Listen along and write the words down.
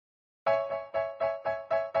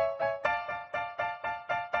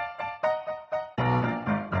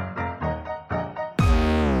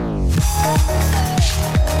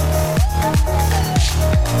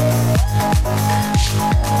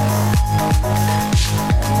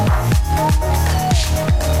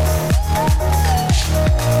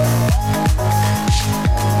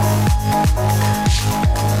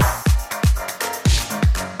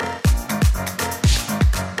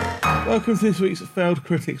Welcome to this week's Failed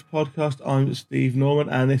Critics podcast. I'm Steve Norman,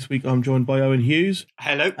 and this week I'm joined by Owen Hughes.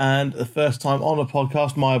 Hello. And the first time on a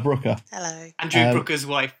podcast, Maya Brooker. Hello. Andrew Brooker's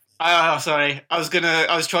wife. Oh, sorry. I was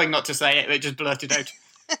trying not to say it, but it just blurted out.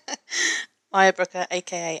 Maya Brooker,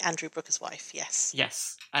 aka Andrew Brooker's wife, yes.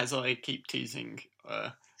 Yes, as I keep teasing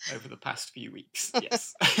over the past few weeks,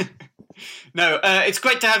 yes. No, it's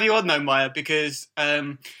great to have you on though, Maya, because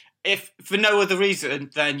if for no other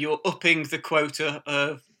reason than you're upping the quota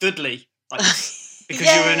of Dudley, because you're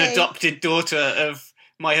an adopted daughter of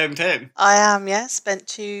my hometown. I am, yeah. Spent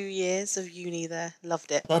 2 years of uni there.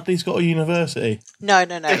 Loved it. Dudley's got a university. No.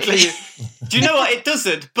 Do you know what? It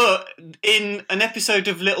doesn't, but in an episode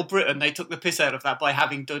of Little Britain, they took the piss out of that by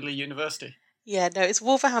having Dudley University. Yeah, no, it's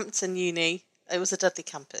Wolverhampton Uni. It was a Dudley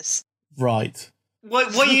campus. Right. Why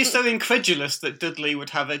are you so incredulous that Dudley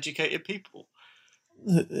would have educated people?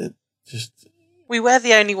 We were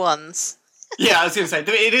the only ones. Yeah, I was going to say,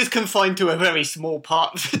 it is confined to a very small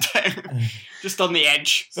part of the town, just on the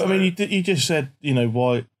edge. So. But, I mean, you just said,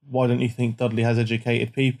 why don't you think Dudley has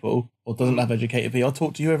educated people, or doesn't have educated people? I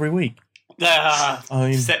talk to you every week.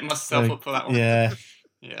 I set myself up for that one. Yeah.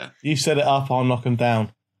 Yeah. You set it up, I'll knock them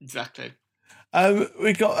down. Exactly.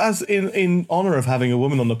 We got, as in honour of having a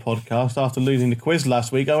woman on the podcast, after losing the quiz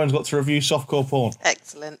last week, Owen's got to review softcore porn.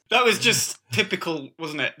 Excellent. That was just typical,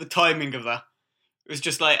 wasn't it? The timing of that. It was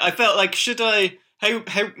just like, I felt like, how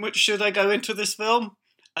much should I go into this film?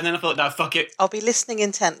 And then I thought, no, fuck it. I'll be listening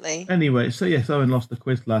intently. Anyway, so yes, Owen lost the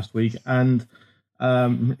quiz last week, and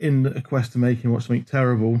in a quest to make him watch something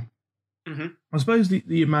terrible, I suppose the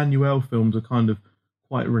Emmanuelle films are kind of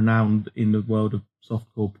quite renowned in the world of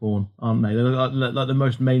softcore porn, aren't they? They're like the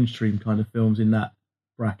most mainstream kind of films in that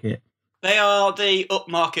bracket. They are the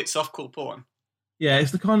upmarket softcore porn. Yeah,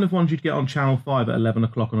 it's the kind of ones you'd get on Channel 5 at 11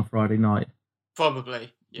 o'clock on a Friday night.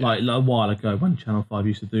 Probably. Yeah. Like a while ago when Channel 5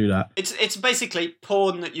 used to do that. It's basically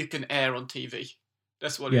porn that you can air on TV.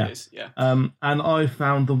 That's what it is, yeah. And I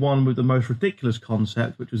found the one with the most ridiculous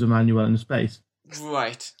concept, which was Emmanuelle in Space.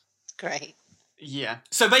 Right. Great. Yeah.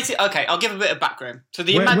 So basically, okay, I'll give a bit of background. So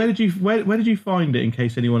where did you find it, in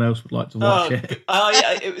case anyone else would like to watch it?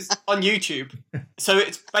 Yeah, it was on YouTube. So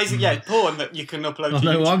it's basically porn that you can upload. I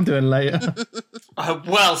know what I'm doing later.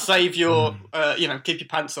 Well, save your, keep your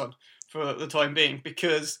pants on for the time being,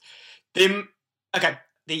 because the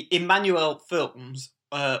Emmanuelle films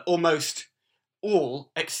almost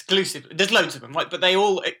all exclusively. There's loads of them, right? But they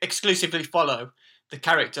all exclusively follow the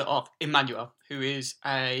character of Emmanuelle, who is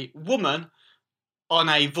a woman on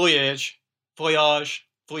a voyage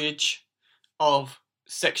of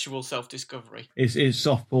sexual self-discovery. It's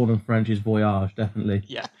soft porn and French is voyage, definitely.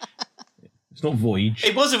 Yeah. It's not voyage.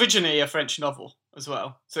 It was originally a French novel as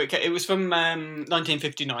well. So it was from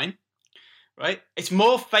 1959, right? It's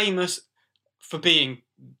more famous for being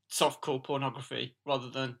softcore pornography rather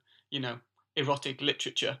than, erotic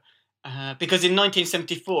literature. Because in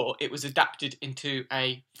 1974, it was adapted into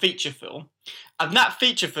a feature film. And that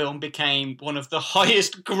feature film became one of the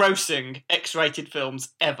highest grossing X-rated films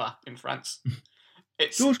ever in France.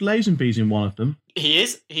 George Lazenby's in one of them. He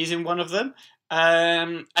is. He's in one of them.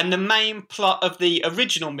 And the main plot of the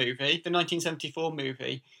original movie, the 1974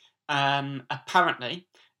 movie, apparently,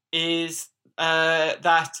 is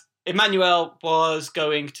that Emmanuelle was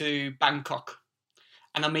going to Bangkok.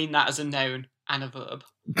 And I mean that as a noun and a verb.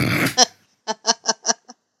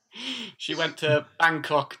 She went to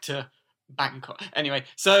Bangkok to Bangkok. Anyway,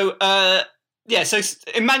 so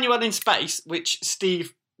Emmanuelle in Space, which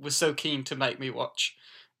Steve was so keen to make me watch,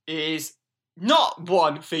 is not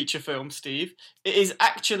one feature film, Steve. It is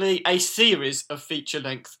actually a series of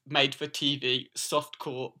feature-length made-for-TV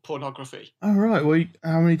softcore pornography. Oh, right. Well,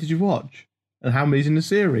 how many did you watch? And how many's in the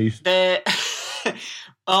series?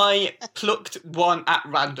 I plucked one at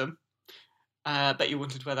random. Bet you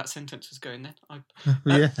wondered where that sentence was going then.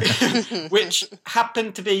 Which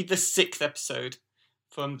happened to be the 6th episode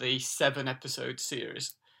from the 7-episode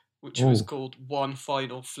series, which was called One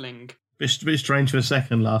Final Fling. It's a bit strange for the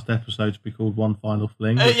second last episode to be called One Final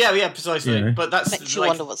Fling. Yeah, precisely. You know. But that's makes you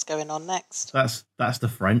wonder what's going on next. That's the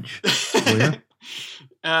French.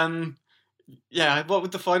 Yeah, what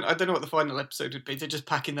would the final? I don't know what the final episode would be. They're just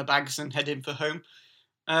packing their bags and heading for home.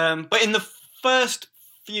 But in the first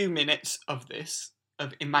few minutes of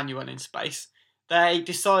Emmanuelle in Space, they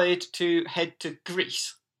decide to head to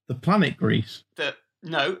Greece. The planet Greece.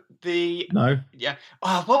 No. Yeah.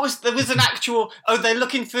 Oh, there was an actual. Oh, they're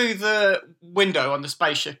looking through the window on the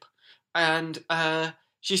spaceship, and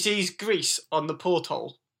she sees Greece on the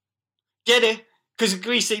porthole. Get it? because a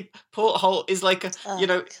greasy porthole is like a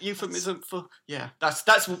euphemism for That's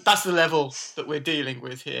the level that we're dealing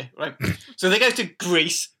with here, right? So they go to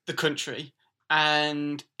Greece, the country,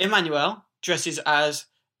 and Emmanuel dresses as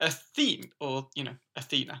Athena,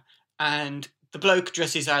 and the bloke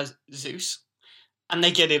dresses as Zeus, and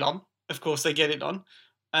they get it on. Of course, they get it on,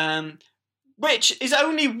 which is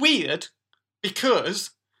only weird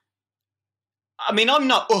because, I mean, I'm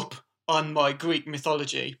not up on my Greek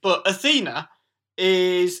mythology, but Athena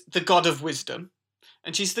is the god of wisdom,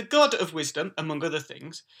 and she's the god of wisdom, among other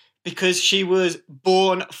things, because she was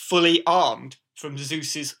born fully armed from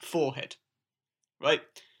Zeus's forehead, right?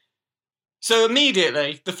 So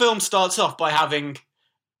immediately, the film starts off by having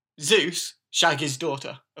Zeus shag his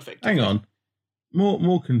daughter, effectively. Hang on.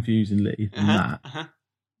 More confusingly than that,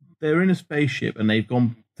 they're in a spaceship and they've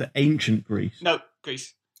gone to ancient Greece. No,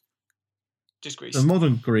 Greece. Just Greece. So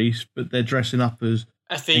modern Greece, but they're dressing up as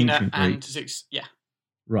Athena and Zeus, yeah.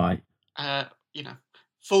 Right.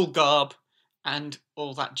 Full garb and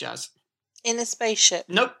all that jazz. In a spaceship?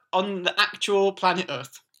 Nope, on the actual planet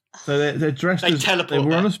Earth. So they're dressed They as... teleport They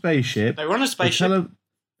were there. on a spaceship. They were on a spaceship.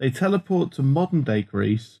 They teleport to modern-day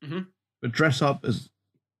Greece, but dress up as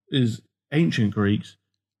ancient Greeks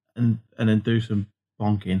and then do some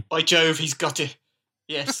bonking. By Jove, he's got it.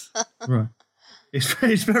 Yes. Right.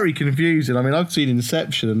 It's very confusing. I mean, I've seen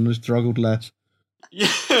Inception and I struggled less.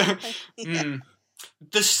 Yeah. The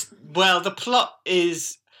plot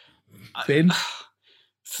is... Thin?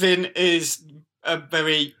 Thin is a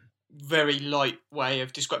very, very light way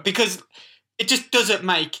of describing... Because it just doesn't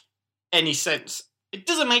make any sense. It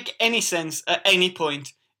doesn't make any sense at any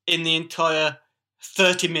point in the entire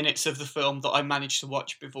 30 minutes of the film that I managed to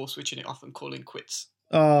watch before switching it off and calling quits.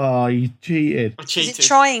 Oh, you cheated. I cheated. Is it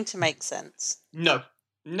trying to make sense? No.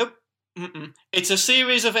 Nope. Mm-mm. It's a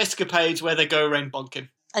series of escapades where they go around bonking.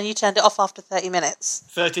 And you turned it off after 30 minutes?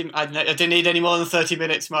 I didn't need any more than 30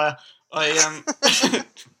 minutes, Maya.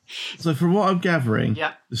 So from what I'm gathering,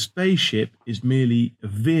 the spaceship is merely a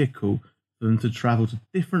vehicle for them to travel to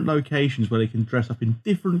different locations where they can dress up in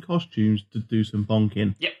different costumes to do some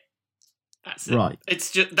bonking. Yep. That's it. Right.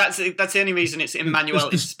 It's just that's the only reason it's Emmanuel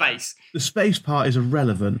in space. The space part is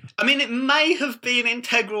irrelevant. I mean, it may have been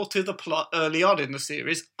integral to the plot early on in the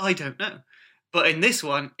series. I don't know. But in this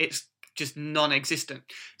one, it's just non-existent.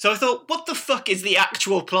 So I thought, what the fuck is the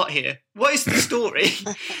actual plot here? What is the story?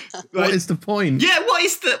 What is the point? Yeah, what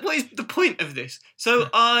is the point of this? So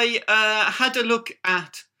I had a look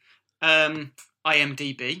at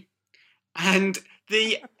IMDb, and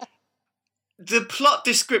the plot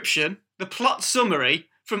description, the plot summary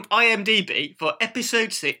from IMDb for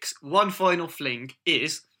episode 6, One Final Fling,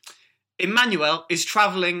 is Emmanuel is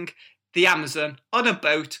travelling the Amazon on a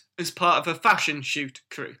boat as part of a fashion shoot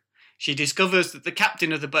crew. She discovers that the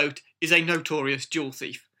captain of the boat is a notorious jewel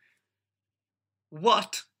thief.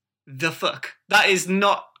 What the fuck? That is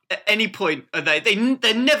not at any point are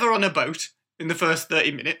they're never on a boat in the first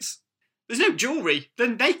 30 minutes. There's no jewellery.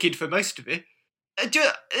 They're naked for most of it.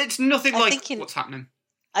 It's nothing like what's happening.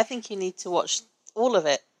 I think you need to watch all of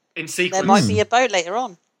it. In sequence. There might be a boat later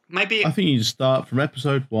on. Maybe. I think you just start from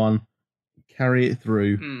episode 1, carry it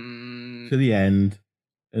through to the end.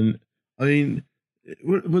 And, I mean,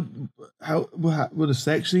 were the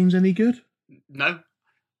sex scenes any good? No.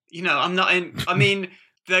 I'm not in... I mean,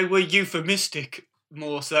 they were euphemistic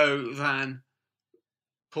more so than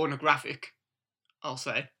pornographic, I'll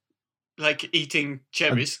say. Like eating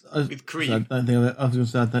cherries with cream. I don't think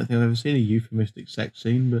I've ever seen a euphemistic sex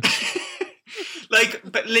scene, but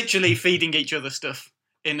but literally feeding each other stuff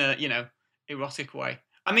in a erotic way.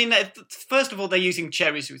 I mean, first of all, they're using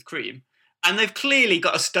cherries with cream, and they've clearly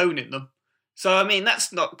got a stone in them. So I mean,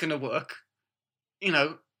 that's not going to work.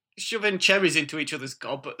 Shoving cherries into each other's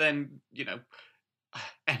gob, but then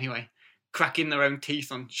anyway, cracking their own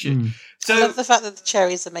teeth on shit. So I love the fact that the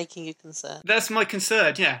cherries are making you concerned. That's my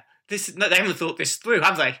concern. Yeah. They haven't thought this through,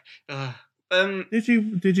 have they?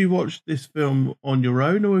 Did you watch this film on your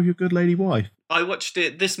own or with your good lady wife? I watched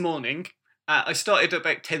it this morning. I started at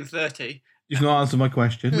about 10:30. You've not answered my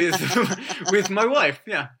question. With my wife,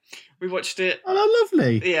 yeah. We watched it. Oh,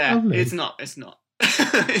 lovely. Yeah, lovely. it's not. It's not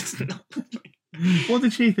lovely. What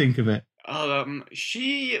did she think of it?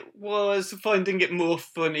 She was finding it more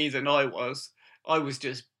funny than I was. I was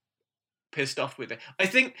just pissed off with it. I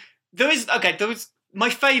think there was my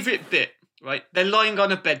favourite bit, right? They're lying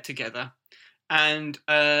on a bed together, and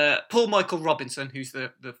Paul Michael Robinson, who's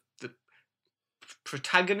the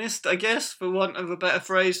protagonist, I guess, for want of a better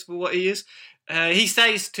phrase for what he is, he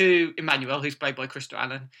says to Emmanuel, who's played by Krista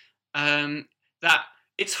Allen, that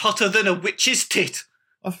it's hotter than a witch's tit,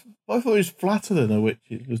 I thought it was flatter than a witch.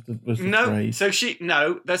 It was the phrase. So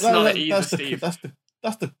that's not it either, that's Steve.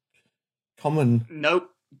 That's the common. Nope.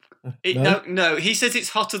 No. He says it's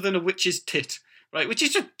hotter than a witch's tit, right? Which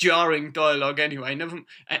is just jarring dialogue anyway. Never.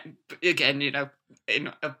 Again, in a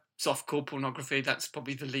softcore pornography, that's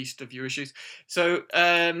probably the least of your issues. So,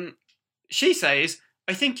 she says,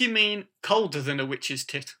 "I think you mean colder than a witch's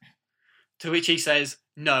tit." To which he says,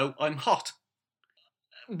 "No, I'm hot."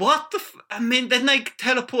 What the? Then they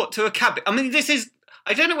teleport to a cabin.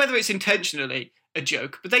 I don't know whether it's intentionally a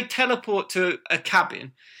joke, but they teleport to a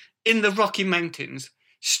cabin in the Rocky Mountains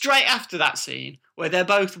straight after that scene where they're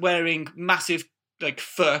both wearing massive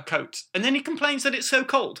fur coats, and then he complains that it's so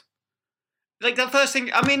cold. The first thing,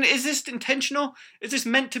 is this intentional? Is this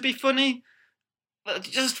meant to be funny?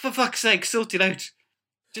 Just for fuck's sake, sort it out.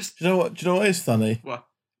 Just. Do you know what is funny? What?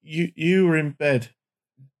 You were in bed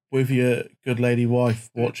with your good lady wife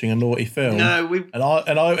watching a naughty film. No,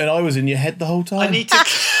 and I was in your head the whole time. I need to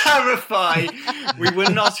clarify. We were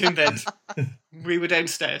not in bed. We were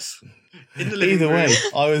downstairs in the living room. Either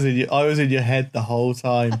way, I was in your head the whole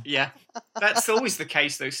time. Yeah, that's always the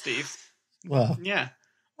case, though, Steve. Well, yeah.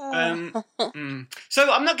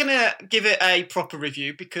 So I'm not going to give it a proper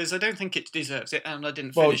review because I don't think it deserves it, and I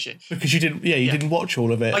didn't finish it because you didn't. Yeah, you didn't watch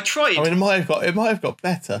all of it. I tried. It might have got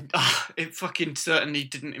better. It fucking certainly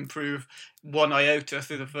didn't improve one iota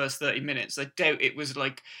through the first 30 minutes. I doubt it was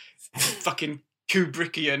fucking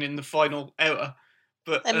Kubrickian in the final hour.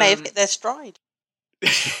 But they may have hit their stride.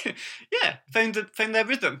 Yeah, found their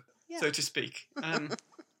rhythm, so to speak.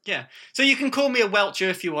 Yeah, so you can call me a welcher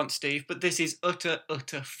if you want, Steve, but this is utter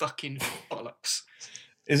fucking bollocks.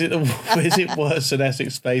 Is it worse than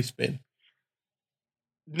Essex Space Spin?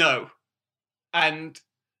 No. And...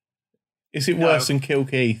 Is it worse than Kill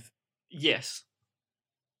Keith? Yes.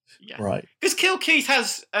 Yeah. Right. Because Kill Keith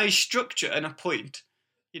has a structure and a point.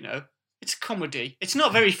 It's comedy. It's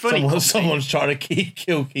not very funny. Someone's trying to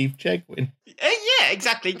kill Keith Chegwin. Yeah,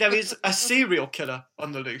 exactly. There is a serial killer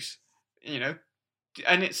on the loose,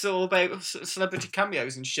 and it's all about celebrity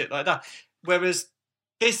cameos and shit like that. Whereas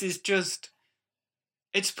this is just,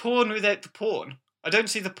 it's porn without the porn. I don't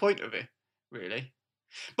see the point of it, really.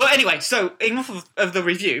 But anyway, so enough of the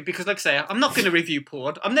review, because like I say, I'm not going to review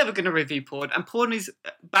porn. I'm never going to review porn, and porn is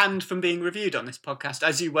banned from being reviewed on this podcast,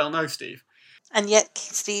 as you well know, Steve. And yet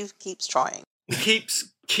Steve keeps trying.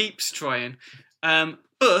 Keeps trying.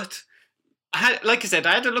 But, like I said,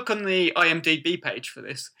 I had a look on the IMDb page for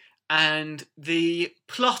this, and the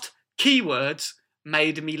plot keywords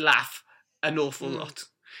made me laugh an awful lot.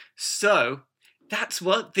 So, that's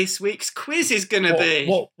what this week's quiz is going to be.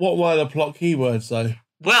 What were the plot keywords, though?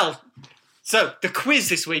 Well, so the quiz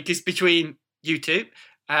this week is between you two.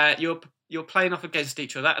 You're playing off against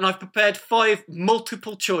each other, and I've prepared 5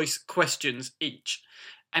 multiple-choice questions each.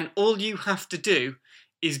 And all you have to do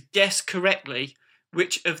is guess correctly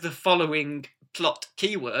which of the following plot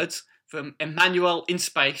keywords from Emmanuel in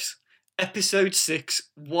Space, Episode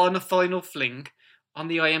 6, One Final Fling, on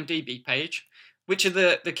the IMDb page, which of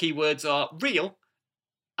the keywords are real,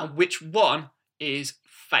 and which one is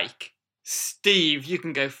fake. Steve, you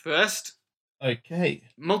can go first. Okay.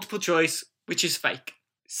 Multiple choice, which is fake.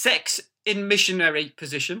 Sex in missionary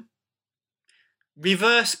position.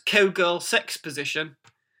 Reverse cowgirl sex position.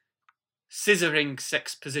 Scissoring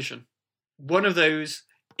sex position. One of those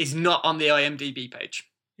is not on the IMDb page.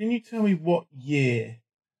 Can you tell me what year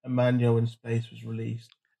Emmanuel in Space was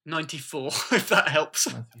released? 94, if that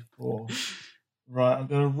helps. 94. Right, I'm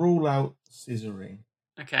going to rule out scissoring.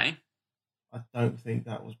 Okay. I don't think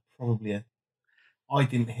that was probably I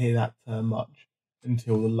didn't hear that term much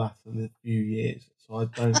until the latter few years, so I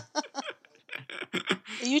don't...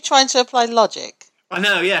 Are you trying to apply logic? I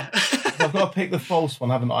know, yeah. I've got to pick the false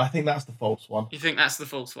one, haven't I? I think that's the false one. You think that's the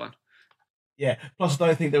false one? Yeah. Plus, I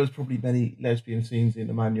don't think there was probably many lesbian scenes in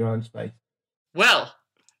Emmanuel in Space. Well,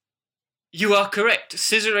 you are correct.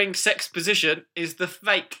 Scissoring sex position is the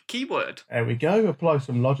fake keyword. There we go. Apply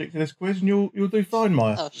some logic to this quiz and you'll do fine,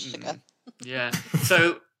 Maya. Oh, sugar. Yeah.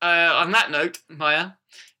 So, on that note, Maya,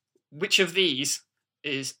 which of these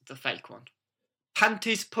is the fake one?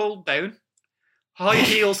 Panties pulled down, high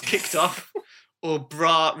heels kicked off, or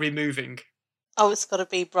bra removing? Oh, it's got to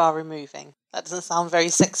be bra removing. That doesn't sound very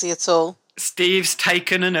sexy at all. Steve's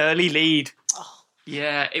taken an early lead. Oh.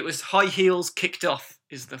 Yeah, it was high heels kicked off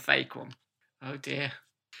is the fake one. Oh dear.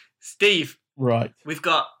 Steve. Right. We've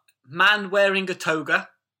got man wearing a toga,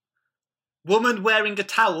 woman wearing a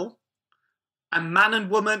towel, and man and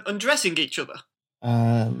woman undressing each other.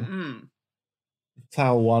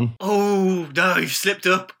 Towel one. Oh, no, you've slipped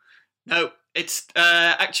up. No, it's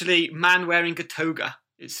actually man wearing a toga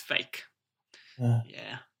is fake.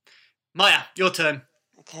 Yeah. Maya, your turn.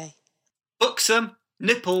 Okay. Buxom,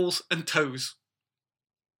 nipples, and toes.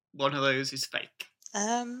 One of those is fake.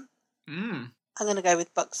 I'm going to go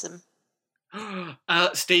with buxom.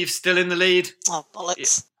 Steve's still in the lead. Oh,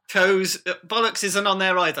 bollocks. Toes. Bollocks isn't on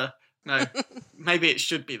there either. No. Maybe it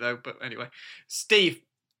should be, though. But anyway. Steve,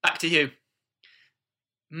 back to you.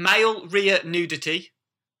 Male rear nudity.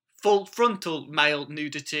 Full frontal male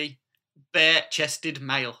nudity. Bare-chested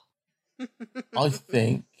male. I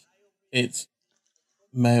think it's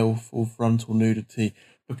male full frontal nudity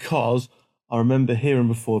because I remember hearing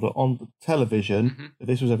before that on the television, if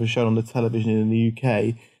this was ever shown on the television in the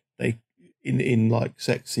UK, they in like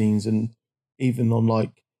sex scenes and even on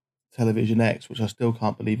like Television X, which I still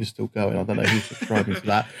can't believe is still going. I don't know who's subscribing to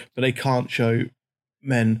that, but they can't show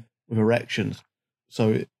men with erections,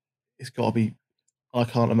 so it's got to be. I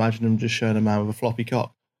can't imagine them just showing a man with a floppy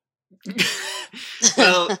cock.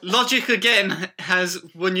 Well, logic again has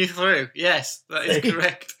won you through. Yes, that is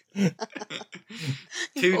correct. 2-0.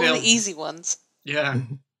 All the easy ones. Yeah.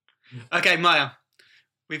 Okay, Maya.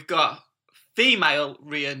 We've got female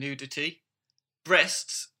rear nudity,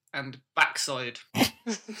 breasts, and backside.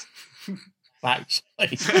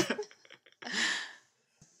 Backside.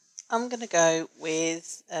 I'm going to go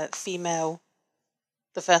with female.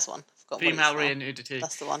 The first one. Female rear nudity.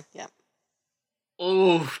 That's the one, yeah.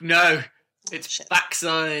 Oh, no. It's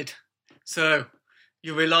backside. So,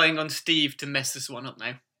 you're relying on Steve to mess this one up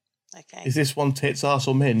now. Okay. Is this one tits, arse,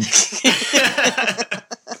 or minge?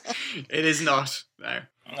 It is not, no.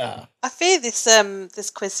 I fear this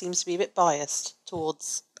quiz seems to be a bit biased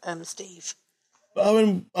towards Steve. But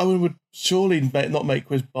Owen would surely not make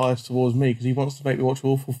quiz bias towards me because he wants to make me watch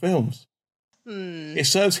awful films. It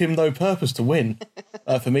serves him no purpose to win,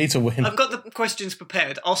 for me to win. I've got the questions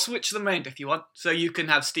prepared. I'll switch them round if you want, so you can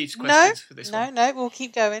have Steve's questions for this one. No, we'll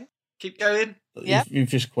keep going. Keep going? Yeah. You've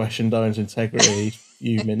just questioned Owen's integrity. He's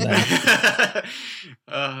fuming now.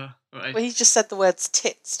 Right. Well, he just said the words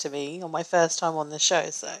tits to me on my first time on the show,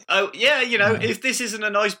 so... Oh, yeah, if this isn't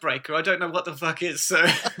an icebreaker, I don't know what the fuck is, so...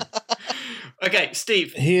 Okay,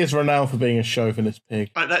 Steve. He is renowned for being a chauvinist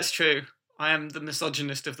pig. That's true. I am the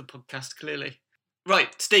misogynist of the podcast, clearly.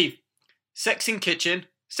 Right, Steve. Sex in kitchen,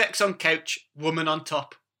 sex on couch, woman on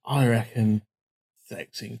top. I reckon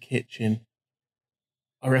sex in kitchen.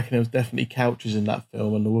 I reckon there was definitely couches in that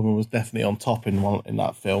film, and the woman was definitely on top in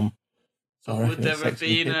that film. So would there have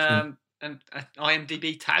been an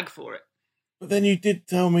IMDb tag for it? But then you did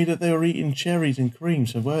tell me that they were eating cherries and cream,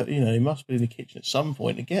 so they must be in the kitchen at some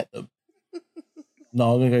point to get them.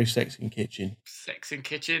 No, I'm going to go sex in kitchen. Sex in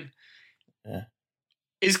kitchen? Yeah.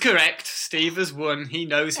 Is correct. Steve has won. He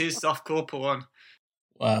knows his softcore porn.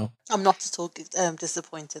 Wow. I'm not at all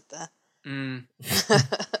disappointed there. Do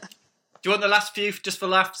you want the last few just for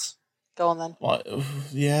laughs? Go on then.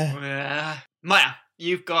 Yeah. Maya,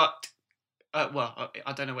 you've got... I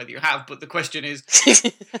don't know whether you have, but the question is...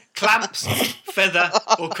 clamps, feather,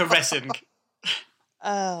 or caressing?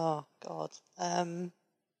 Oh, God. I'm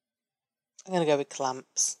going to go with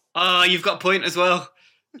clamps. Oh, you've got a point as well.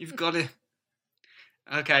 You've got it.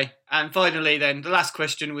 Okay, and finally then, the last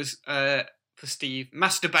question was for Steve.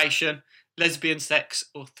 Masturbation, lesbian sex,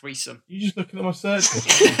 or threesome? You're just looking at my search.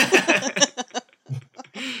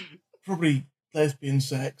 Probably lesbian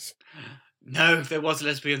sex. No, there was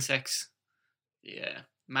lesbian sex. Yeah,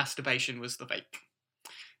 masturbation was the fake.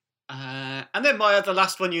 And then the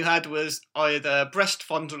last one you had was either breast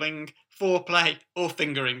fondling, foreplay, or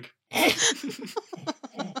fingering.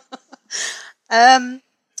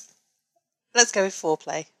 Let's go with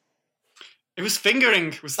foreplay. It was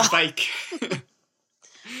fingering was the fake.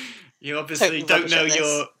 You obviously don't know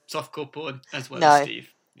your softcore porn as well as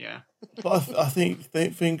Steve. Yeah. But I think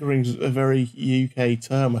fingering is a very UK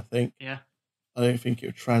term, I think. Yeah. I don't think it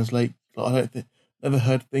would translate. Never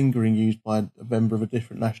heard fingering used by a member of a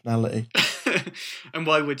different nationality. And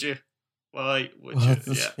why would you?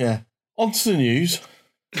 Yeah. On to the news.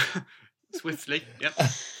 Swiftly,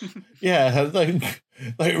 yeah. I don't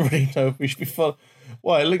really know if we should be fun.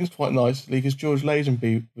 Well, it links quite nicely because George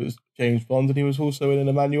Lazenby was James Bond and he was also in an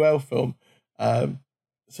Emmanuel film. So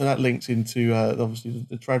that links into, obviously,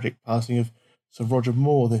 the tragic passing of Sir Roger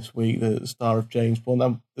Moore this week, the star of James Bond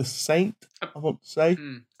and The Saint, I want to say.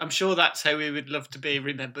 I'm sure that's how we would love to be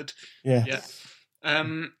remembered. Yeah.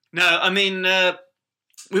 No, I mean,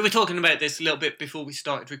 we were talking about this a little bit before we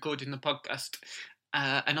started recording the podcast.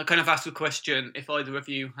 And I kind of asked the question if either of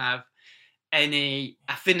you have any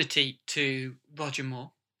affinity to Roger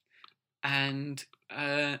Moore. And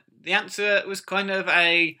the answer was kind of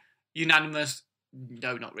a unanimous,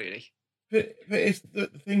 no, not really. But it's the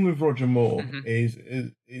thing with Roger Moore is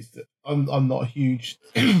that I'm not a huge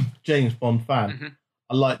James Bond fan.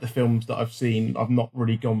 I like the films that I've seen. I've not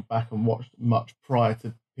really gone back and watched much prior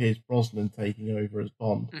to Pierce Brosnan taking over as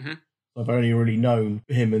Bond. I've only really known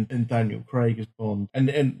him and Daniel Craig as Bond.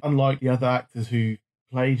 And unlike the other actors who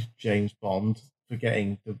played James Bond,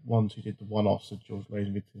 forgetting the ones who did the one-offs of George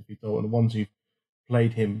Lazenby, Timothy Dalton, the ones who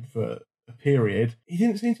played him for a period, he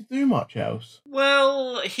didn't seem to do much else.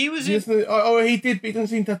 Well, he was... He did, but he doesn't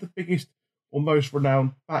seem to have the biggest or most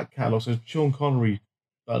renowned back catalogue. So Sean Connery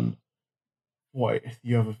done quite a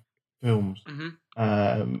few other films,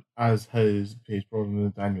 as has Pierce Brosnan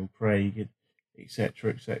and Daniel Craig,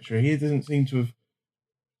 etc., etc. He doesn't seem to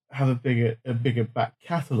have a bigger back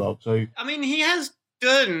catalogue. So I mean, he has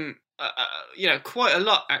done quite a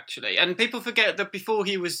lot actually, and people forget that before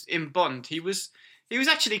he was in Bond, he was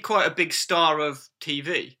actually quite a big star of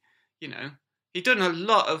TV. You know, he'd done a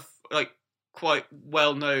lot of like quite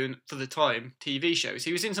well known for the time TV shows.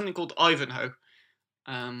 He was in something called Ivanhoe,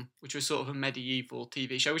 which was sort of a medieval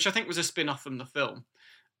TV show, which I think was a spin-off from the film,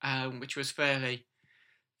 which was fairly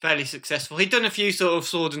successful. He'd done a few sort of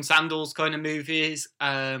sword and sandals kind of movies.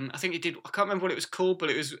 I think he did, I can't remember what it was called, but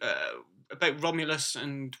it was about Romulus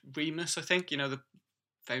and Remus, I think, the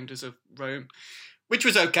founders of Rome, which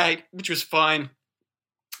was okay, which was fine.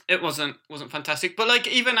 It wasn't fantastic, but like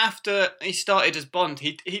even after he started as Bond,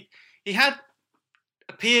 he had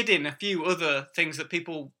appeared in a few other things that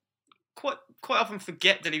people quite often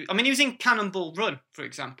forget that he was in Cannonball Run, for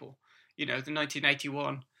example, the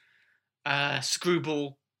 1981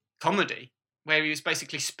 screwball comedy where he was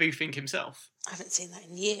basically spoofing himself. I haven't seen that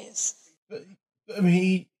in years. But I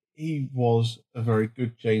mean, he was a very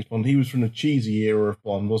good James Bond. He was from the cheesy era of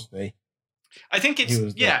Bond, wasn't he? I think it's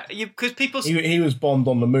because people he was Bond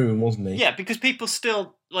on the moon, wasn't he? Yeah, because people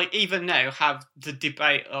still like even now have the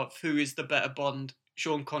debate of who is the better Bond,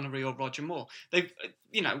 Sean Connery or Roger Moore. They've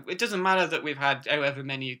it doesn't matter that we've had however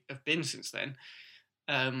many have been since then.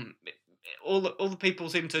 All the people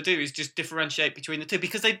seem to do is just differentiate between the two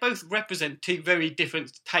because they both represent two very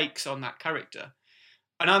different takes on that character.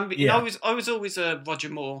 And I was always a Roger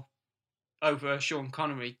Moore over a Sean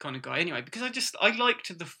Connery kind of guy anyway, because I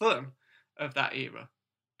liked the fun of that era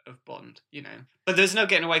of Bond, But there's no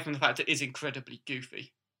getting away from the fact that it is incredibly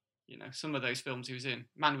goofy. Some of those films he was in,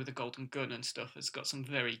 Man with a Golden Gun and stuff, has got some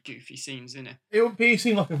very goofy scenes in it. He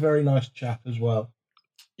seemed like a very nice chap as well.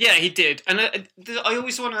 Yeah, he did. And I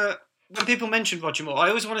always want to, when people mention Roger Moore, I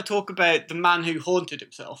always want to talk about The Man Who Haunted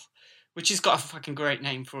Himself, which has got a fucking great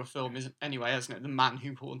name for a film, anyway, hasn't it? The Man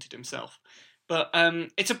Who Haunted Himself. But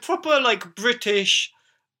it's a proper like British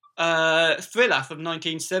thriller from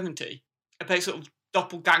 1970 about sort of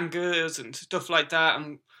doppelgangers and stuff like that,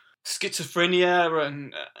 and schizophrenia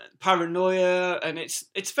and paranoia, and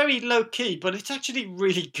it's very low key, but it's actually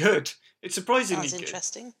really good. It's surprisingly good.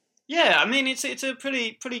 Interesting. Yeah, I mean it's a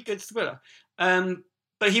pretty good thriller.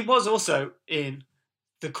 But he was also in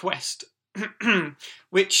The Quest,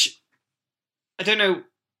 which I don't know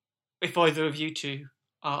if either of you two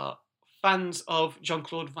are fans of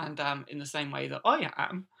Jean-Claude Van Damme in the same way that I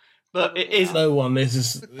am. But it is no one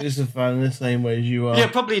is a fan in the same way as you are. Yeah,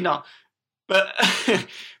 probably not. But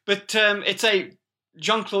it's a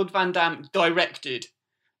Jean-Claude Van Damme directed,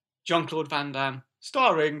 Jean-Claude Van Damme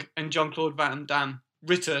starring, and Jean-Claude Van Damme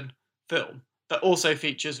written film that also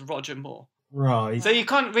features Roger Moore. Right. So you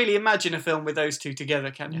can't really imagine a film with those two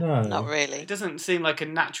together, can you? No, not really. It doesn't seem like a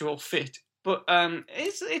natural fit, but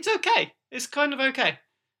it's okay. It's kind of okay.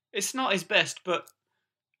 It's not his best, but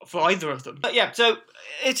for either of them. But yeah, so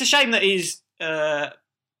it's a shame that he's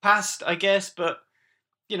passed, I guess, but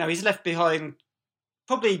he's left behind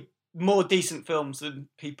probably more decent films than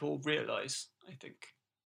people realise, I think.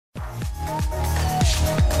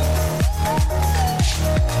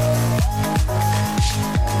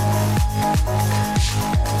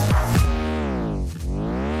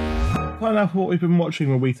 Quite enough what we've been watching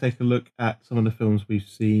when we take a look at some of the films we've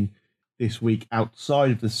seen this week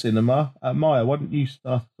outside of the cinema. Maya, why don't you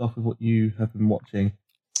start off with what you have been watching?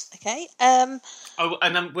 Okay. Oh,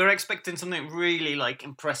 and we're expecting something really like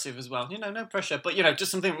impressive as well. No pressure, but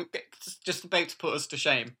just something just about to put us to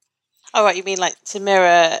shame. Oh, right, you mean like to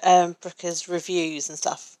mirror Brooker's reviews and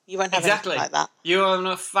stuff? You won't have anything like that. You're on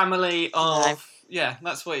a family of... No. Yeah,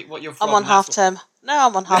 that's what you're from. I'm on half-term. No,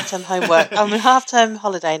 I'm on half-term homework. I'm on half-term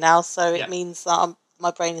holiday now, so it means that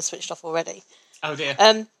my brain is switched off already. Oh, dear.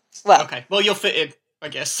 Well... Okay, well, you'll fit in, I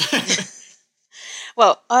guess.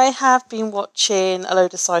 Well, I have been watching a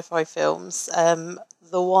load of sci-fi films. The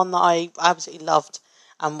one that I absolutely loved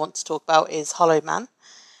and want to talk about is Hollow Man.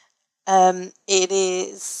 It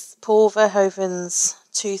is Paul Verhoeven's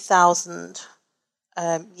 2000,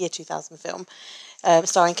 year 2000 film,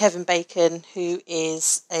 starring Kevin Bacon, who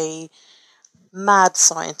is a mad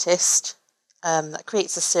scientist that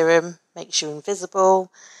creates a serum, makes you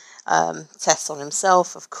invisible, tests on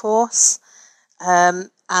himself, of course, and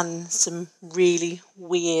some really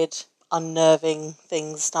weird, unnerving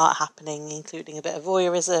things start happening, including a bit of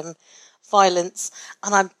voyeurism, violence,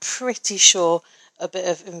 and I'm pretty sure a bit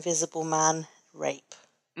of Invisible Man rape.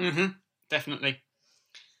 Definitely.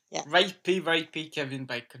 Yeah. Rapey Kevin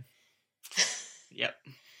Bacon. Yep.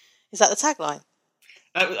 Is that the tagline?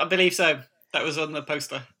 I believe so. That was on the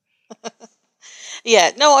poster.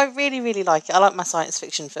 Yeah, no, I really, really like it. I like my science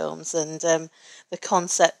fiction films, and the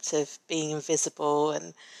concept of being invisible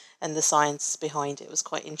and the science behind it was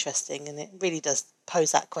quite interesting, and it really does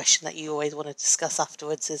pose that question that you always want to discuss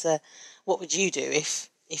afterwards: is what would you do if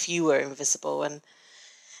you were invisible? And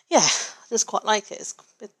yeah, I just quite like it. It's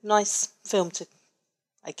a nice film to,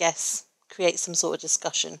 I guess, create some sort of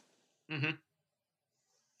discussion. Mm-hmm.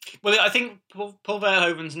 Well, I think Paul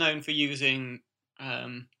Verhoeven's known for using,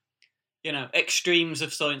 extremes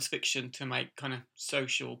of science fiction to make kind of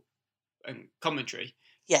social and commentary.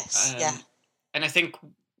 Yes, yeah. And I think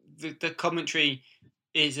the commentary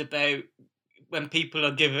is about when people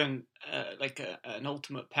are given an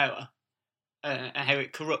ultimate power and how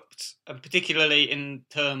it corrupts, and particularly in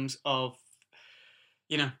terms of,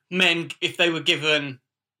 men, if they were given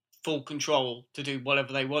full control to do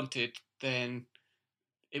whatever they wanted, then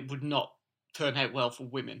it would not turn out well for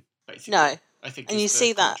women, basically. No. I think, and you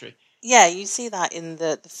see commentary. that. Yeah, you see that in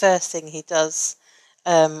the first thing he does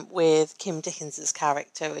with Kim Dickens's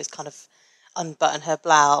character, is kind of unbutton her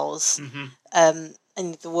blouse, and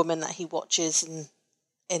the woman that he watches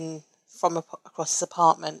in from across his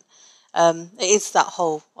apartment. It is that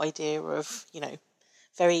whole idea of,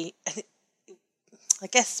 very. I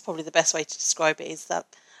guess probably the best way to describe it is that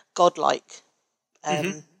godlike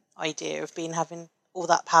idea of having all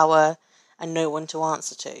that power and no one to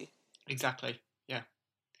answer to. Exactly, yeah.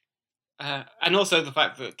 And also the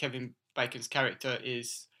fact that Kevin Bacon's character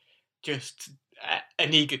is just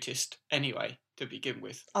an egotist anyway, to begin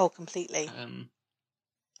with. Oh, completely.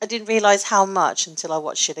 I didn't realise how much until I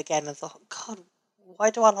watched it again and thought, God, why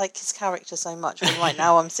do I like his character so much? When right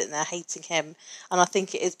now I'm sitting there hating him. And I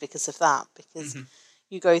think it is because of that, because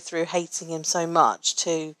you go through hating him so much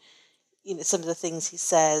to, some of the things he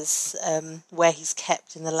says, where he's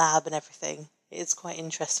kept in the lab and everything. It's quite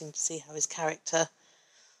interesting to see how his character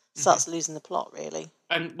starts losing the plot, really.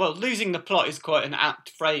 And, well, losing the plot is quite an apt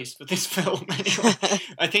phrase for this film, anyway.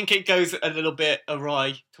 I think it goes a little bit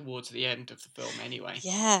awry towards the end of the film, anyway.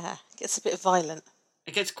 Yeah, it gets a bit violent.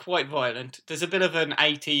 It gets quite violent. There's a bit of an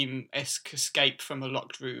A-Team-esque escape from a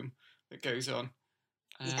locked room that goes on.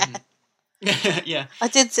 Yeah. I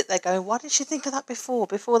did sit there going, why did she think of that before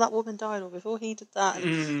that woman died, or before he did that?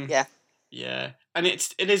 Yeah. Yeah, and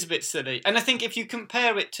it is a bit silly. And I think if you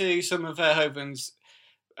compare it to some of Verhoeven's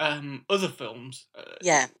other films,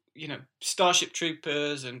 Starship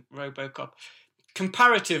Troopers and RoboCop,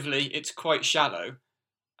 comparatively it's quite shallow,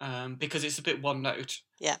 because it's a bit one note.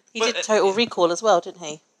 Yeah, he did Total Recall as well, didn't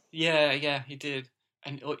he? Yeah, he did.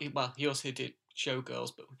 And, well, he also did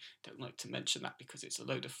Showgirls, but we don't like to mention that because it's a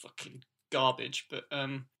load of fucking garbage. But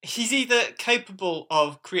he's either capable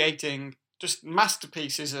of creating just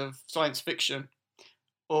masterpieces of science fiction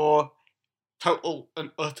or total and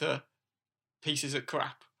utter pieces of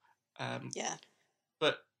crap. Yeah.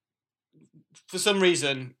 But for some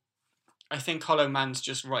reason, I think Hollow Man's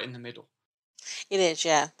just right in the middle. It is,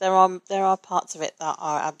 yeah. There are parts of it that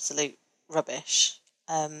are absolute rubbish.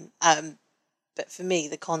 But for me,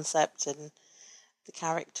 the concept and the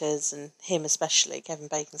characters, and him especially, Kevin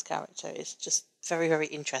Bacon's character, is just very, very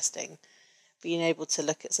interesting. Being able to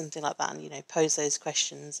look at something like that and, pose those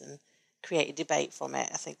questions and create a debate from it,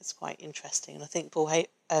 I think it's quite interesting. And I think Paul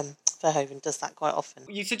Verhoeven does that quite often.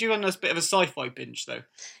 You said you were on a bit of a sci-fi binge, though.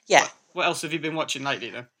 Yeah. What else have you been watching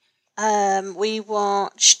lately, then? We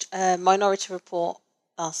watched Minority Report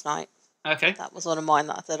last night. Okay. That was one of mine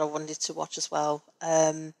that I wanted to watch as well.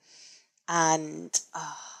 And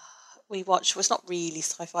we watched, well, it's not really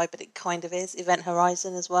sci-fi, but it kind of is, Event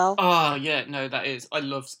Horizon as well. Oh, yeah, no, that is. I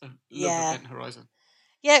love Event Horizon.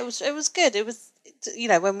 Yeah, it was good. It was,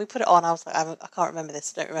 when we put it on, I was like, I can't remember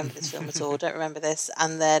this. I don't remember this film at all. Don't remember this.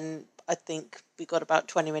 And then I think we got about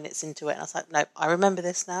 20 minutes into it, and I was like, no, I remember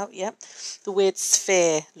this now. Yep. The weird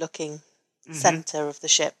sphere-looking centre of the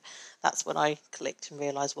ship. That's when I clicked and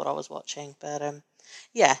realised what I was watching. But, a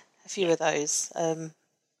few of those.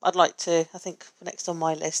 I'd like to, I think, next on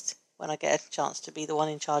my list, when I get a chance to be the one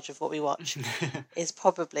in charge of what we watch, is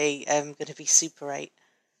probably going to be Super 8.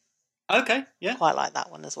 Okay, yeah. Quite like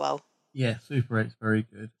that one as well. Yeah, Super 8's very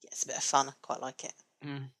good. Yeah, it's a bit of fun. I quite like it.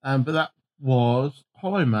 But that was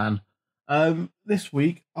Hollow Man. This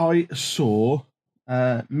week I saw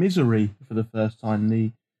Misery for the first time,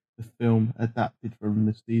 the film adapted from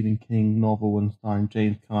the Stephen King novel and starring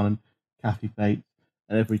James Caan and Kathy Bates.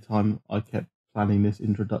 And every time I kept planning this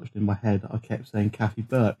introduction in my head, I kept saying Kathy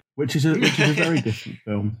Burke, which is a very different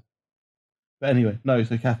film. But anyway, no.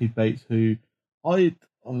 So Kathy Bates, who I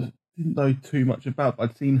didn't know too much about, but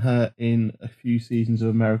I'd seen her in a few seasons of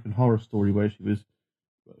American Horror Story where she was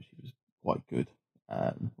quite good,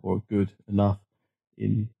 or good enough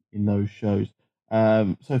in those shows.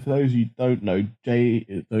 So for those who don't know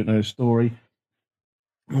the story,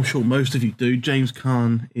 I'm sure most of you do. James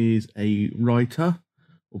Caan is a writer,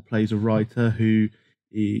 or plays a writer, who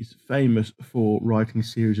is famous for writing a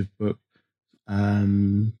series of books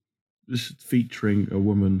featuring a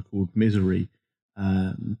woman called Misery.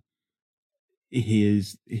 He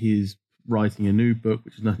is writing a new book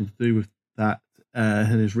which has nothing to do with that,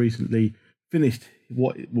 and has recently finished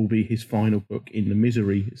what will be his final book in the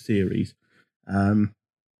Misery series.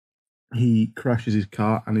 He crashes his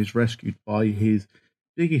car and is rescued by his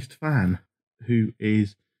biggest fan, who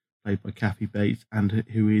is played by Kathy Bates, and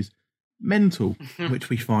who is mental, which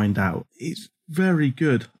we find out. It's very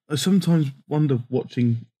good. I sometimes wonder,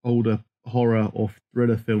 watching older horror or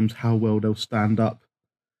thriller films, how well they'll stand up,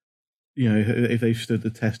 if they've stood the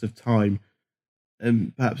test of time.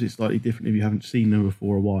 And perhaps it's slightly different if you haven't seen them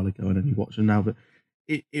before a while ago and then you watch them now, but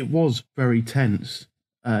it was very tense,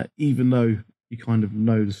 even though you kind of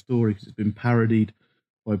know the story because it's been parodied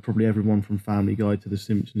by probably everyone from Family Guy to The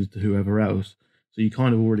Simpsons to whoever else. So you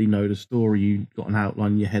kind of already know the story, you've got an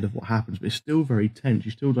outline in your head of what happens, but it's still very tense.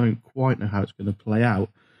 You still don't quite know how it's going to play out.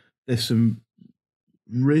 There's some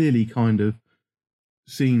really kind of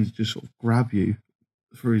scenes that just sort of grab you.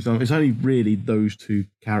 For example, it's only really those two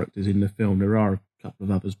characters in the film. There are a couple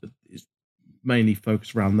of others, but it's mainly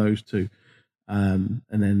focused around those two. And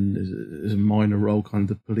then there's a minor role, kind of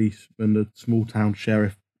the policeman, the small town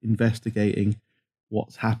sheriff investigating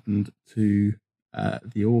what's happened to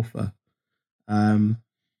the author.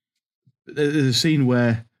 There's a scene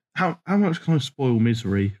where how much can I spoil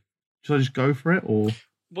Misery? Should I just go for it, or?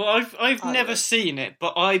 Well, I've never seen it,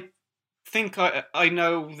 but I think I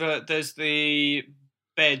know that there's the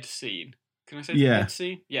bed scene. Can I say the bed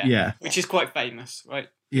scene? Yeah. Which is quite famous, right?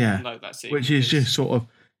 Yeah. Know that scene. Which is just sort of,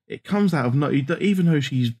 it comes out of no, even though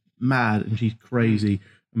she's mad and she's crazy,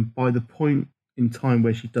 and by the point in time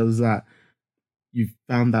where she does that, you've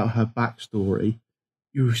found out her backstory,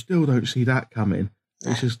 you still don't see that coming.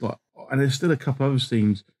 It's just like, and there's still a couple other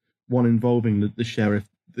scenes, one involving the sheriff,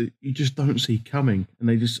 that you just don't see coming, and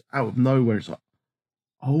they just out of nowhere, it's like,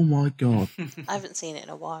 oh my god. I haven't seen it in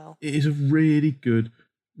a while. It is a really good,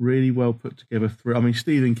 really well put together through. I mean,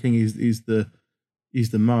 Stephen King is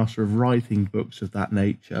the master of writing books of that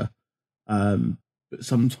nature, but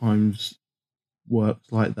sometimes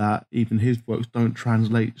works like that, even his works don't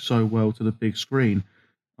translate so well to the big screen.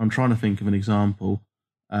 I'm trying to think of an example.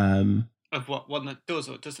 Of what? One that does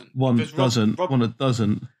or doesn't? One that doesn't. One that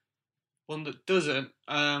doesn't. One that doesn't.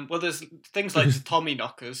 Well, there's things like Tommy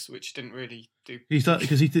Knockers, which didn't really do. He's done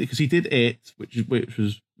because he did It, which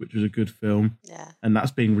was a good film. Yeah. And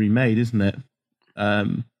that's being remade, isn't it?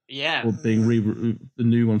 Yeah. Or being the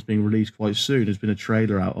new one's being released quite soon. There's been a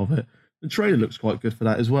trailer out of it. The trailer looks quite good for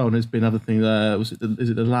that as well. And there's been other things. Is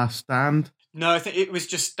it The Last Stand? No, I think it was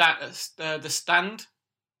just that The Stand,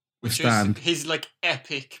 which is his like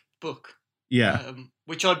epic book. Yeah.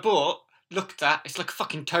 Which I bought, looked at. It's like a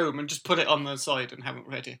fucking tome, and just put it on the side and haven't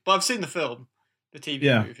read it. But I've seen the film, the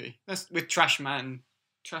TV movie. That's with Trash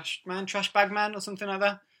Bag Man, or something like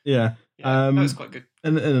that. Yeah. That was quite good.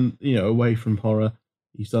 And away from horror,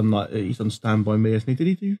 he's done Stand By Me, hasn't he? Did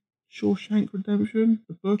he do Shawshank Redemption,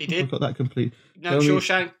 the book? He did. I got that complete. No,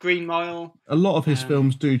 Shawshank, Green Mile. A lot of his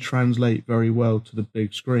films do translate very well to the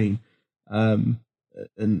big screen. And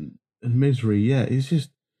Misery, it's just,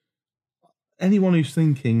 anyone who's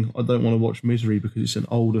thinking, I don't want to watch Misery because it's an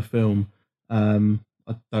older film, I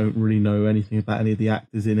don't really know anything about any of the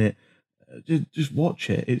actors in it, just watch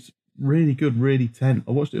it. It's really good, really tense.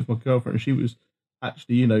 I watched it with my girlfriend and she was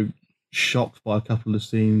actually, shocked by a couple of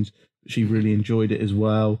scenes, but she really enjoyed it as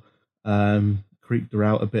well. Creeped her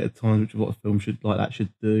out a bit at times, which is what a film should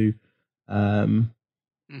do.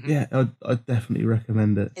 Yeah, I'd definitely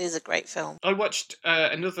recommend it. It is a great film. I watched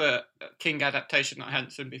another King adaptation that I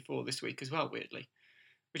hadn't seen before this week as well, weirdly,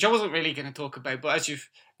 which I wasn't really going to talk about, but as you've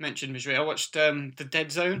mentioned, Misery, I watched The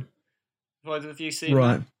Dead Zone. Have either of you seen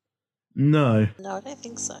that? No, I don't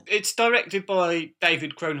think so. It's directed by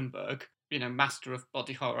David Cronenberg, master of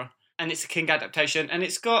body horror. and it's a King adaptation, and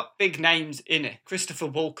it's got big names in it. Christopher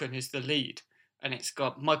Walken is the lead, and it's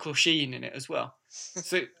got Michael Sheen in it as well.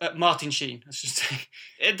 So Martin Sheen, I should say.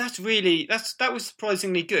 That was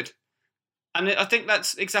surprisingly good. And I think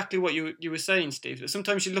that's exactly what you were saying, Steve. That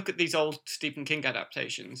sometimes you look at these old Stephen King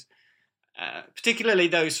adaptations, particularly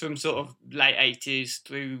those from sort of late 80s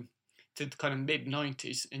through to the kind of mid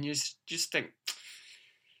 90s, and you just think,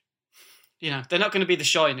 they're not going to be The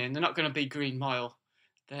Shining, they're not going to be Green Mile,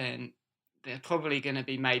 then they're probably going to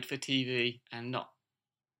be made for TV and not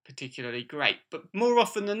particularly great. But more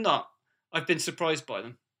often than not, I've been surprised by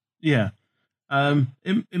them. Yeah.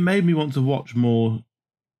 It made me want to watch more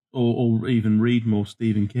or even read more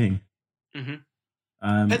Stephen King.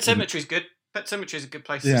 Mm-hmm. Pet Sematary is good. Pet Sematary is a good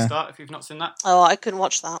place to start if you've not seen that. Oh, I couldn't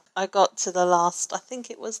watch that. I got to the last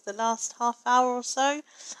half hour or so,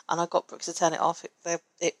 and I got Brooks to turn it off.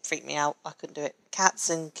 It freaked me out. I couldn't do it. Cats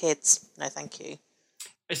and kids, no thank you.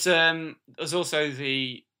 It's there's also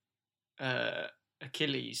the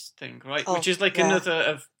Achilles thing, right? Which is like another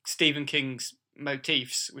of Stephen King's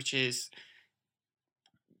motifs, which is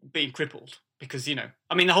being crippled. Because, the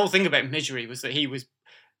whole thing about Misery was that he was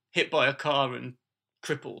hit by a car and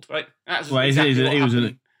crippled, right? That's exactly what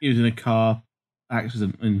happened. He was in a car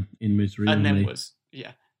accident in Misery. And then was,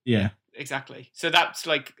 Yeah. Exactly. So that's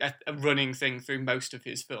like a running thing through most of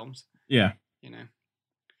his films. Yeah.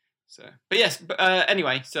 So, but yes,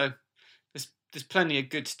 anyway, so there's plenty of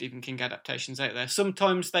good Stephen King adaptations out there.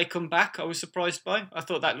 Sometimes they come back, I was surprised by. I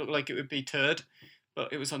thought that looked like it would be turd,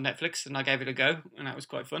 but it was on Netflix and I gave it a go, and that was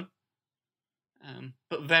quite fun.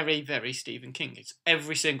 But very, very Stephen King. It's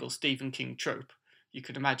every single Stephen King trope you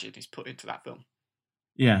could imagine is put into that film.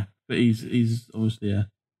 Yeah, but he's obviously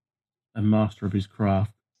a master of his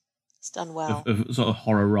craft. It's done well. Of sort of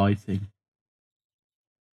horror writing.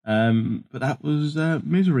 But that was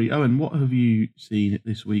Misery. Owen, what have you seen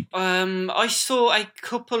this week? I saw a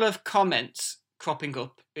couple of comments cropping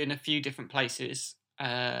up in a few different places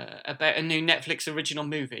about a new Netflix original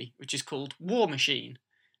movie, which is called War Machine,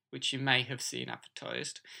 which you may have seen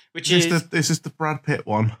advertised. This is the Brad Pitt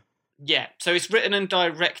one. Yeah, so it's written and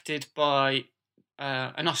directed by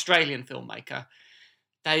an Australian filmmaker,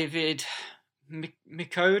 David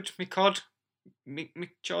Michod, Micho,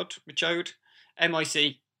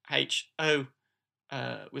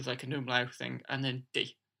 with like an umlaut thing, and then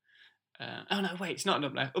D. Oh no, wait, it's not an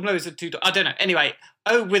umlaut. Umlaut is a two. I don't know. Anyway,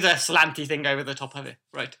 with a slanty thing over the top of it.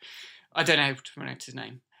 Right. I don't know how to pronounce his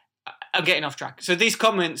name. I'm getting off track. So these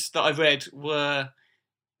comments that I read were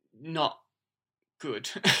not good.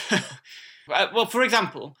 Well, for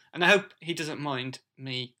example, and I hope he doesn't mind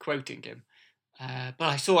me quoting him, but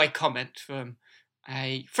I saw a comment from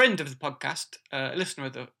a friend of the podcast, a listener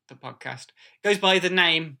of the podcast, goes by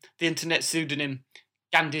the internet pseudonym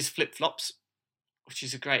Gandhi's Flip Flops, which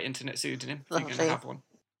is a great internet pseudonym. If you're going to have one.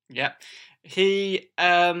 Yeah. He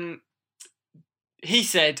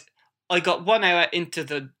said, I got 1 hour into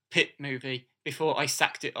the Pitt movie before I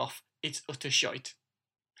sacked it off. It's utter shite.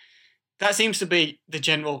 That seems to be the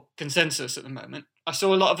general consensus at the moment. I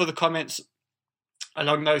saw a lot of other comments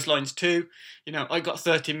along those lines too. I got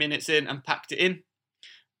 30 minutes in and packed it in.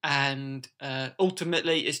 And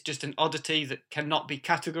ultimately, it's just an oddity that cannot be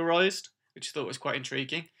categorised, which I thought was quite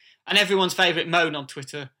intriguing. And everyone's favourite moan on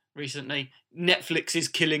Twitter recently, Netflix is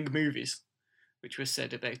killing movies, which was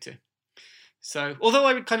said about it. So, although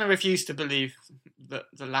I would kind of refuse to believe that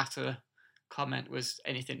the latter comment was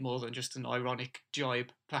anything more than just an ironic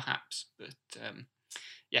jibe, perhaps. But,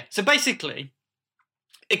 yeah. So basically,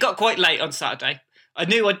 it got quite late on Saturday. I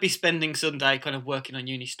knew I'd be spending Sunday kind of working on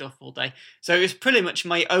uni stuff all day. So it was pretty much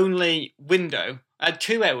my only window. I had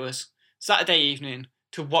 2 hours, Saturday evening,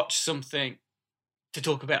 to watch something to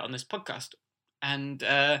talk about on this podcast. And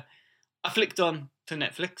I flicked on to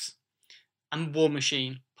Netflix, and War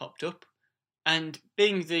Machine popped up. And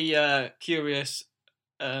being the curious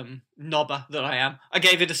knobber that I am, I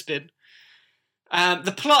gave it a spin.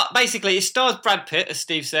 The plot, basically, it stars Brad Pitt, as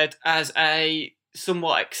Steve said, as a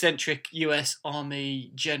somewhat eccentric US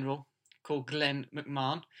Army general called Glenn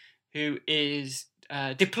McMahon, who is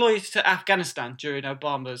deployed to Afghanistan during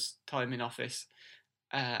Obama's time in office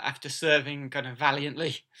after serving kind of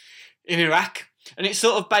valiantly in Iraq. And it's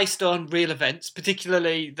sort of based on real events,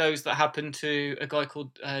 particularly those that happened to a guy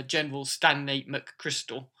called General Stanley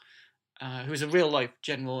McChrystal, who is a real-life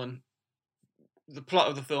general, and the plot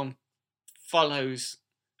of the film follows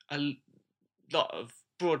a lot of,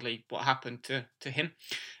 broadly, what happened to him.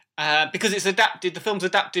 Because it's adapted, the film's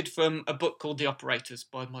adapted from a book called The Operators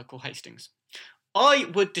by Michael Hastings. I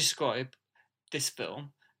would describe this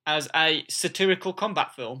film as a satirical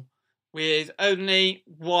combat film with only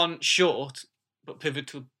one short but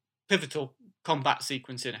pivotal pivotal combat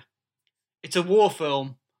sequence in it. It's a war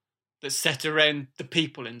film that's set around the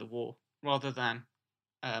people in the war rather than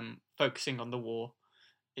focusing on the war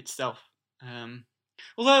itself.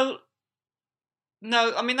 Although,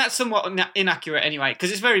 no, I mean that's somewhat inaccurate anyway, because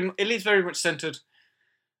it is very much centered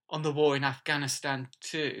on the war in Afghanistan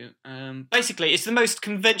too. Basically, it's the most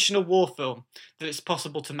conventional war film that it's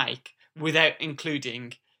possible to make without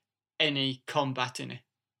including any combat in it,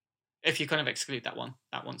 if you kind of exclude that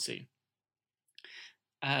one scene.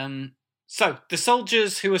 So the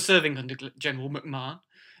soldiers who are serving under General McMahon,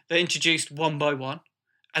 they're introduced one by one,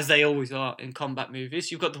 as they always are in combat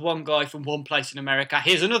movies. You've got the one guy from one place in America,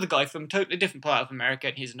 here's another guy from a totally different part of America,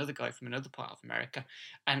 and here's another guy from another part of America,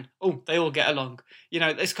 and they all get along. You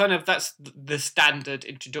know, that's the standard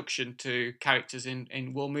introduction to characters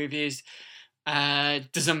in war movies.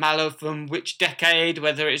 Doesn't matter from which decade,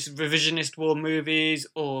 whether it's revisionist war movies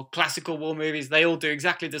or classical war movies, they all do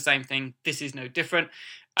exactly the same thing. This is no different.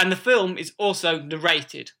 And the film is also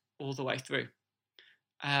narrated all the way through.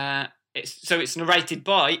 It's narrated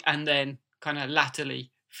by, and then kind of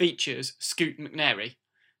latterly features, Scoot McNairy,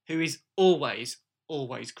 who is always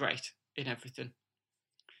great in everything.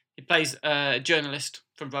 He plays a journalist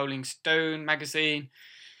from Rolling Stone magazine.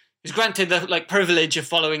 He's granted the privilege of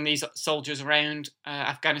following these soldiers around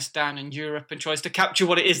Afghanistan and Europe and tries to capture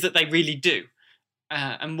what it is that they really do.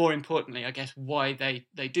 And more importantly, I guess, why they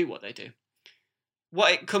do what they do.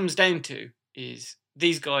 What it comes down to is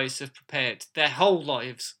these guys have prepared their whole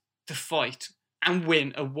lives to fight and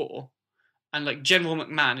win a war. And General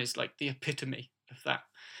McMahon is the epitome of that.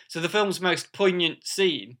 So the film's most poignant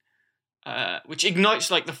scene, which ignites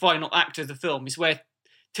the final act of the film, is where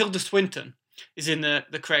Tilda Swinton is in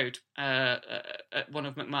the crowd at one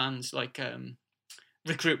of McMahon's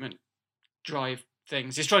recruitment drive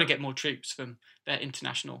things. He's trying to get more troops from their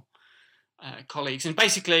international colleagues. And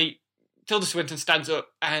basically, Tilda Swinton stands up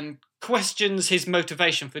and questions his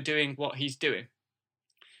motivation for doing what he's doing.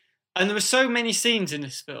 And there are so many scenes in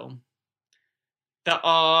this film that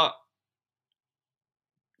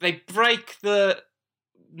they break the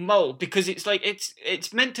mold, because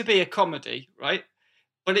it's meant to be a comedy, right?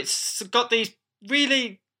 But it's got these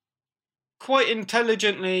really quite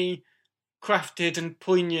intelligently crafted and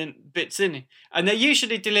poignant bits in it. And they're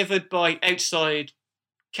usually delivered by outside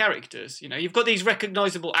characters. You know, you've got these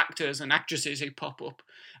recognisable actors and actresses who pop up,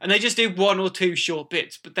 and they just do one or two short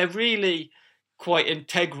bits, but they're really quite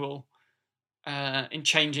integral in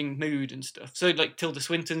changing mood and stuff. So Tilda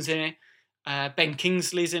Swinton's in it, Ben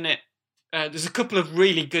Kingsley's in it. There's a couple of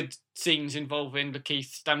really good scenes involving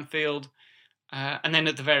Lakeith Stanfield. And then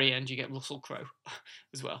at the very end, you get Russell Crowe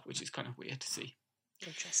as well, which is kind of weird to see.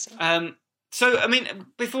 Interesting. So,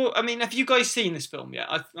 have you guys seen this film yet?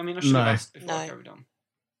 I should have asked before I carried on.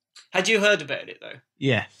 Had you heard about it, though?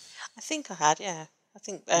 Yes. I think I had, yeah. I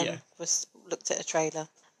think Ben looked at a trailer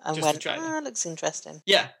and went, looks interesting.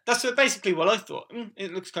 Yeah, that's basically what I thought.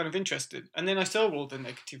 It looks kind of interesting. And then I saw all the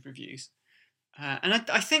negative reviews. And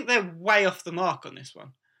I think they're way off the mark on this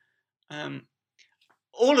one.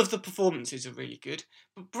 All of the performances are really good,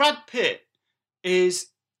 but Brad Pitt is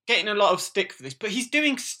getting a lot of stick for this, but he's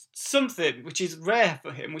doing something which is rare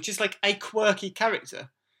for him, which is a quirky character.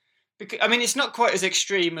 Because it's not quite as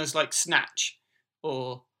extreme as Snatch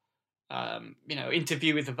or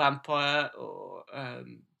Interview with the Vampire or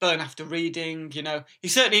Burn After Reading.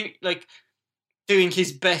 He's certainly doing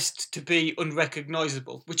his best to be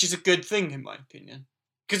unrecognisable, which is a good thing in my opinion,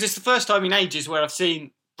 because it's the first time in ages where I've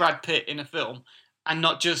seen Brad Pitt in a film and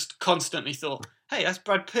not just constantly thought, hey, that's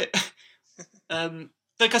Brad Pitt.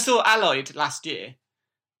 I saw Allied last year,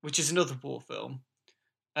 which is another war film,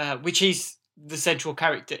 which he's the central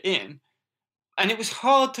character in. And it was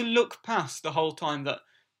hard to look past the whole time that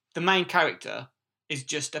the main character is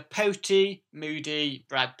just a pouty, moody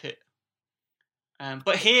Brad Pitt.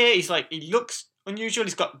 But here he looks unusual.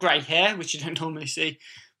 He's got grey hair, which you don't normally see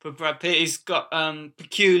for Brad Pitt. He's got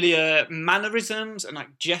peculiar mannerisms and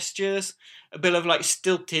gestures, a bit of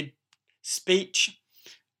stilted speech,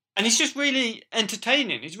 and he's just really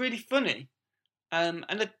entertaining. He's really funny, and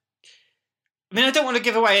I don't want to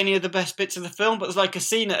give away any of the best bits of the film, but there's a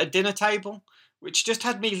scene at a dinner table which just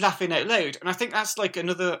had me laughing out loud, and I think that's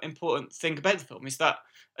another important thing about the film, is that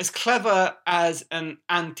as clever as an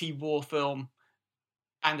anti-war film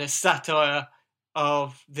and a satire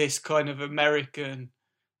of this kind of American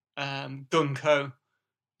gung-ho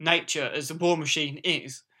nature as a War Machine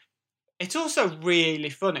is, it's also really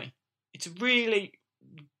funny. It's really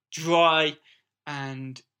dry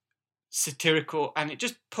and satirical, and it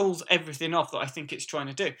just pulls everything off that I think it's trying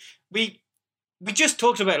to do. We just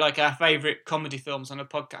talked about our favourite comedy films on a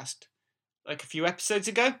podcast a few episodes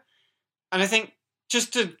ago, And I think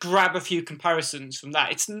just to grab a few comparisons from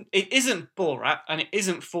that, it isn't Borat and it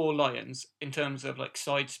isn't Four Lions in terms of like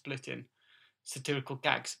side-splitting satirical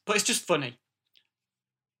gags, but it's just funny.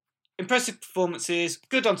 Impressive performances,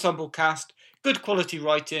 good ensemble cast, good quality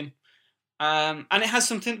writing, and it has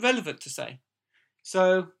something relevant to say.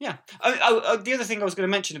 So, yeah. The other thing I was going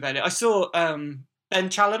to mention about it, I saw Ben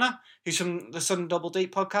Challoner, who's from the Southern Double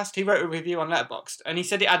Deep podcast. He wrote a review on Letterboxd, and he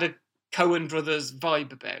said it had a Coen Brothers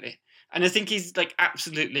vibe about it. And I think he's like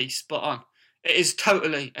absolutely spot on. It is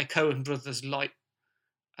totally a Coen Brothers light,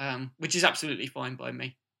 which is absolutely fine by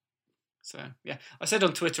me. So, yeah. I said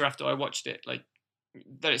on Twitter after I watched it, like,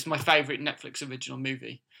 that it's my favourite Netflix original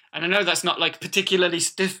movie. And I know that's not like particularly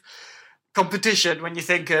stiff competition when you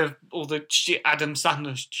think of all the shit Adam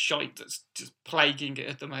Sandler shite that's just plaguing it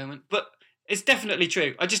at the moment. But it's definitely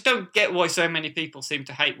true. I just don't get why so many people seem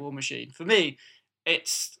to hate War Machine. For me,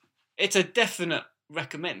 it's a definite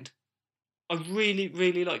recommend. I really,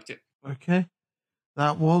 really liked it. Okay.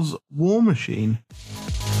 That was War Machine.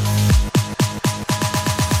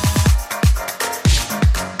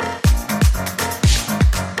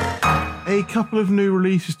 A couple of new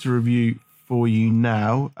releases to review for you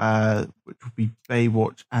now, which will be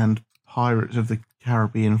Baywatch and Pirates of the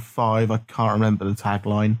Caribbean 5. I can't remember the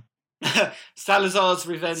tagline. Salazar's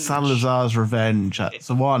Revenge. Salazar's Revenge. That's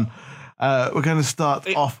the one. We're going to start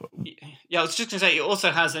off. Yeah, I was just going to say, it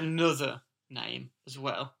also has another name as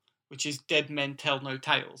well, which is Dead Men Tell No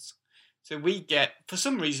Tales. So we get, for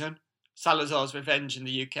some reason, Salazar's Revenge in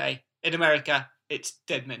the UK. In America, it's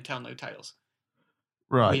Dead Men Tell No Tales.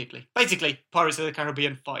 Right. Weirdly. Basically, Pirates of the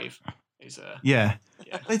Caribbean 5 is yeah.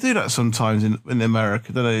 They do that sometimes in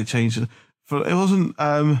America, don't they? They change it. It wasn't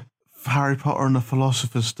Harry Potter and the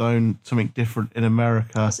Philosopher's Stone something different in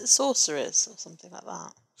America. Was it Sorcerers or something like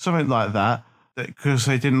that? Something like that, because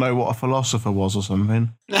they didn't know what a philosopher was or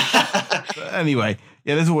something. But anyway,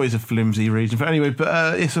 yeah, there's always a flimsy reason. But anyway,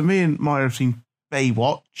 so me and Maya have seen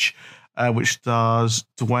Baywatch, which stars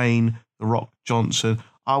Dwayne "The Rock" Johnson.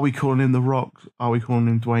 Are we calling him The Rock? Are we calling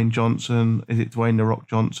him Dwayne Johnson? Is it Dwayne The Rock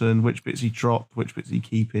Johnson? Which bits he dropped? Which bits he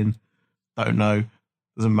keeping? Don't know.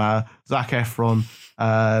 Doesn't matter. Zac Efron,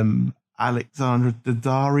 Alexandra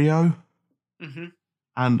Daddario,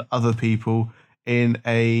 and other people in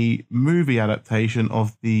a movie adaptation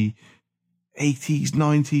of the 80s,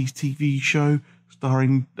 90s TV show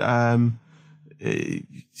starring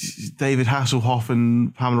David Hasselhoff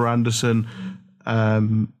and Pamela Anderson.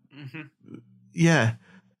 Yeah.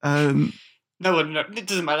 No one, it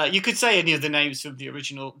doesn't matter. You could say any of the names from the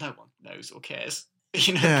original. No one knows or cares.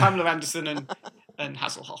 Pamela Anderson and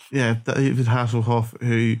Hasselhoff. Yeah, David Hasselhoff,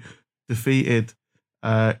 who defeated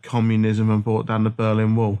communism and brought down the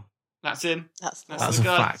Berlin Wall. That's him. That's a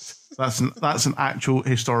fact. That's an actual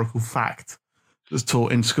historical fact that's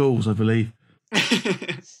taught in schools, I believe.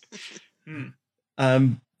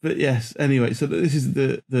 But yes, anyway, so this is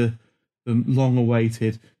the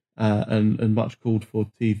long-awaited and much called for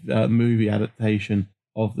TV movie adaptation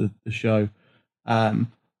of the show,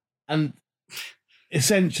 and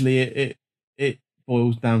essentially it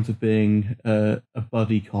boils down to being a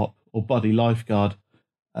buddy cop or buddy lifeguard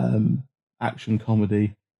action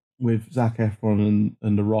comedy with Zac Efron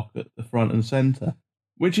and The Rock at the front and centre,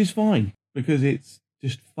 which is fine because it's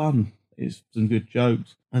just fun. It's some good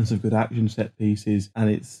jokes and some good action set pieces, and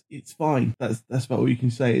it's fine. That's about all you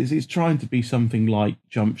can say. It's trying to be something like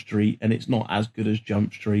Jump Street, and it's not as good as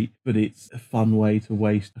Jump Street, but it's a fun way to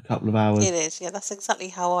waste a couple of hours. It is, yeah. That's exactly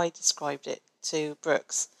how I described it to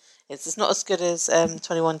Brooks. It's not as good as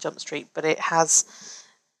 21 Jump Street, but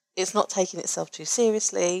it's not taking itself too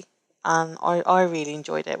seriously, and I really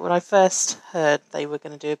enjoyed it. When I first heard they were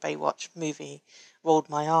going to do a Baywatch movie, rolled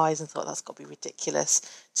my eyes and thought that's got to be ridiculous.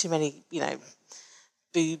 Too many,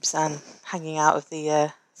 boobs and hanging out of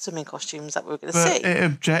the swimming costumes that we were going to see.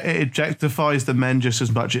 It objectifies the men just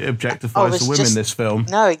as much as it objectifies the women in this film.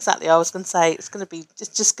 No, exactly. I was going to say it's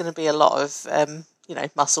just going to be a lot of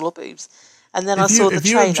muscle or boobs. And then I saw the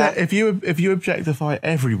trailer. If you objectify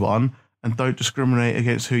everyone and don't discriminate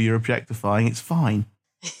against who you're objectifying, it's fine.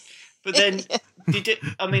 But then,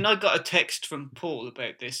 I got a text from Paul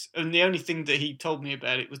about this, and the only thing that he told me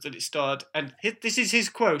about it was that it starred, and this is his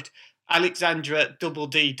quote, Alexandra Double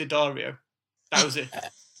D Daddario. That was it.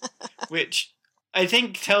 Which I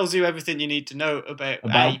think tells you everything you need to know about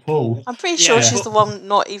Paul. I'm pretty sure she's the one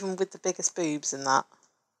not even with the biggest boobs in that.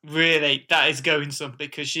 Really, that is going some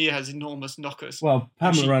because she has enormous knockers. Well,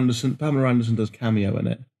 Pamela Anderson does cameo in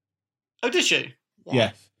it. Oh, does she? Yeah.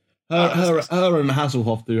 Yes. Her and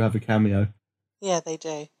Hasselhoff do have a cameo. Yeah, they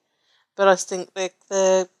do. But I think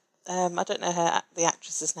the I don't know the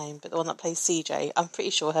actress's name, but the one that plays CJ, I'm pretty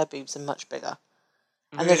sure her boobs are much bigger.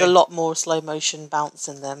 And there's a lot more slow motion bounce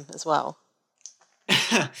in them as well.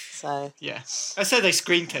 So yeah, I say they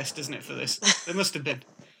screen test, isn't it, for this? There must have been.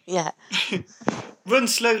 Yeah. Run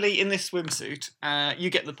slowly in this swimsuit. You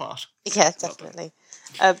get the part. Yeah, definitely.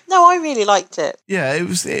 No, I really liked it. Yeah,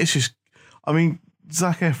 it's just. I mean,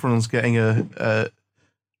 Zac Efron's getting a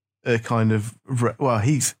kind of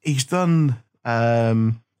he's done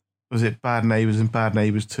was it Bad Neighbours and Bad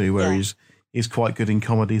Neighbours 2 where he's quite good in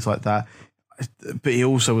comedies like that, but he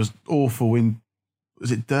also was awful in,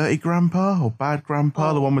 was it Dirty Grandpa or Bad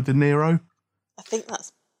Grandpa, the one with De Niro? I think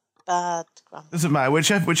that's Bad Grandpa. Doesn't matter,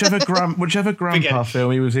 whichever grandpa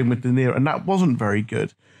film he was in with De Niro, and that wasn't very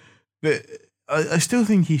good. But I still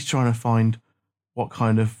think he's trying to find what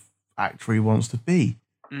kind of actor he wants to be.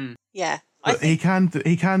 Yeah, he can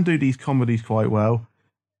do these comedies quite well.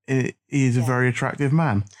 He is a very attractive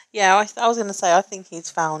man. Yeah, I was going to say, I think he's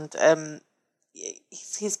found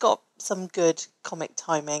he's got some good comic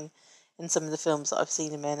timing in some of the films that I've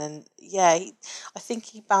seen him in, and I think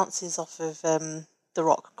he bounces off of The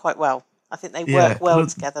Rock quite well. I think they work well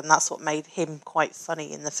together, and that's what made him quite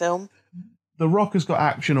funny in the film. The Rock has got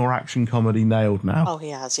action or action comedy nailed now. Oh, he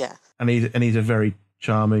has, yeah. And he's a very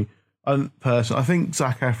charming person. I think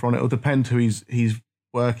Zac Efron, it'll depend who he's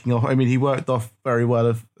working off. I mean, he worked off very well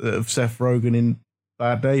of Seth Rogen in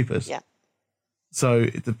Bad Neighbours. Yeah. So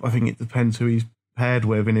I think it depends who he's paired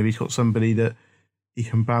with, and if he's got somebody that he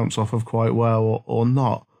can bounce off of quite well or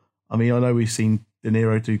not. I mean, I know we've seen De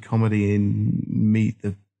Niro do comedy in Meet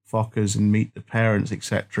the Fockers and Meet the Parents,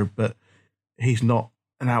 etc., but he's not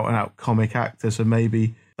an out-and-out comic actor, so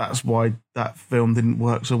maybe that's why that film didn't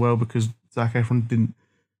work so well, because Zac Efron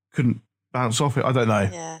couldn't bounce off it. I don't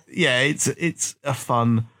know. Yeah, it's a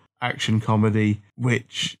fun action comedy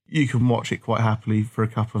which you can watch it quite happily for a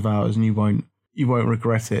couple of hours and you won't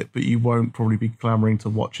regret it, but you won't probably be clamouring to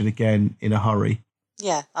watch it again in a hurry.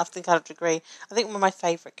 Yeah, I think I'd agree. I think one of my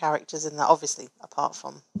favourite characters in that, obviously apart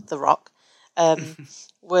from The Rock,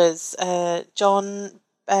 was John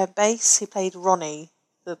Bass, who played Ronnie,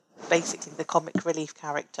 basically the comic relief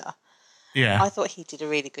character. Yeah. I thought he did a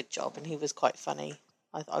really good job, and he was quite funny.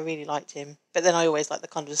 I really liked him. But then I always like the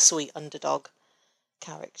kind of sweet underdog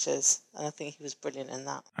characters, and I think he was brilliant in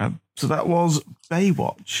that. So that was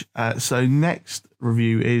Baywatch. So next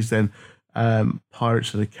review is then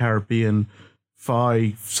Pirates of the Caribbean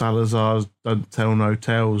 5, Salazar's Don't Tell No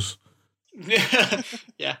Tales.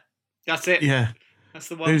 Yeah, that's it. Yeah. That's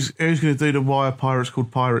the one. Who's going to do the Why Are Pirates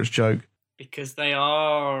Called Pirates joke? Because they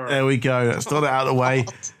are. There we go. That's got it out of the way.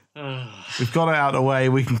 We've got it out of the way.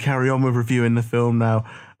 We can carry on with reviewing the film now.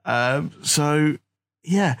 So,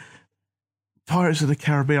 yeah. Pirates of the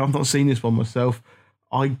Caribbean. I've not seen this one myself.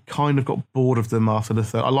 I kind of got bored of them after the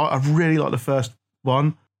third. I really like the first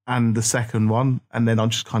one and the second one, and then I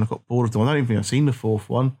just kind of got bored of them. I don't even think I've seen the fourth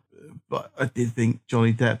one, but I did think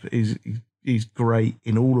Johnny Depp is great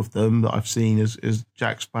in all of them that I've seen as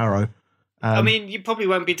Jack Sparrow. I mean, you probably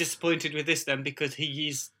won't be disappointed with this then, because he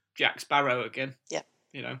is Jack Sparrow again. Yeah.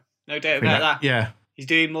 You know, no doubt about that. Yeah. He's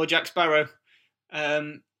doing more Jack Sparrow.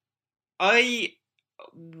 I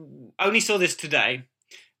only saw this today,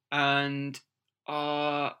 and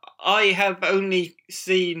I have only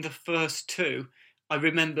seen the first two. I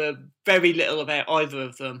remember very little about either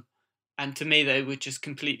of them, and to me they were just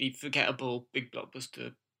completely forgettable big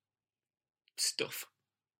blockbuster stuff.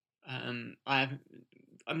 I'm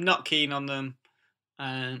not keen on them.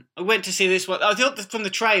 I went to see this one. I thought from the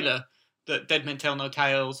trailer that Dead Men Tell No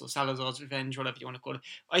Tales or Salazar's Revenge, whatever you want to call it,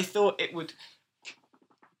 I thought it would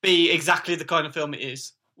be exactly the kind of film it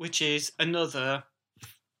is, which is another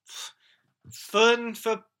fun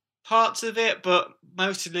for parts of it, but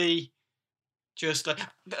mostly just like.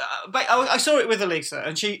 I saw it with Elisa,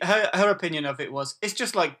 and her opinion of it was it's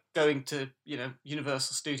just like going to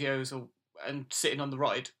Universal Studios and sitting on the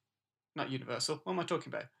ride. Not Universal. What am I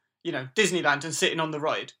talking about? Disneyland and sitting on the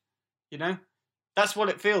ride. That's what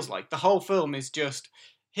it feels like. The whole film is just,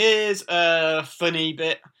 here's a funny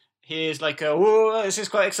bit. Here's like this is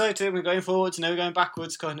quite exciting. We're going forwards, now we're going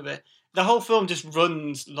backwards kind of bit. The whole film just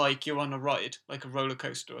runs like you're on a ride, like a roller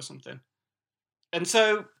coaster or something. And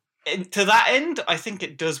so, to that end, I think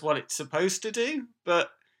it does what it's supposed to do.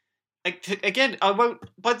 But again, I won't.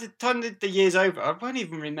 By the time the year's over, I won't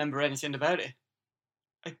even remember anything about it.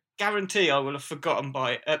 I guarantee I will have forgotten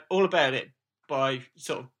all about it by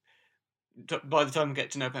the time we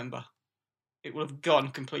get to November. It will have gone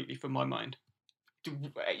completely from my mind.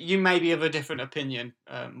 You may be of a different opinion,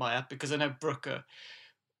 Maya, because I know Brooker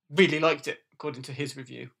really liked it, according to his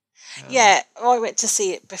review. Yeah, I went to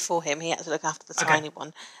see it before him. He had to look after the tiny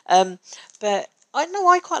one. But I know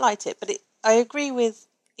I quite liked it. But I agree with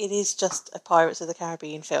it is just a Pirates of the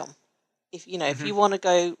Caribbean film. If if you want to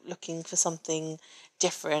go looking for something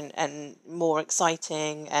different and more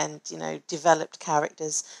exciting and developed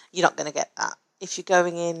characters, you're not going to get that. If you're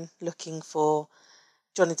going in looking for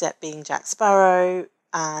Johnny Depp being Jack Sparrow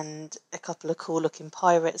and a couple of cool looking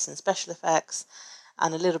pirates and special effects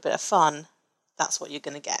and a little bit of fun, that's what you're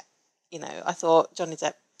going to get. I thought Johnny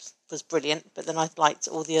Depp was brilliant, but then I liked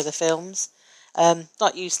all the other films.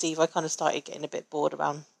 Like you, Steve, I kind of started getting a bit bored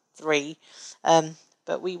around 3.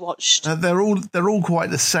 But we watched. They're all quite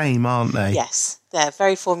the same, aren't they? Yes, they're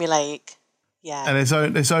very formulaic. Yeah,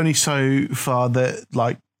 and there's only so far that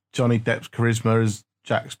like Johnny Depp's charisma as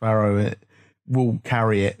Jack Sparrow it will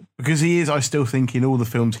carry it, because he is. I still think in all the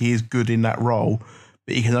films he is good in that role,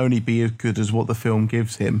 but he can only be as good as what the film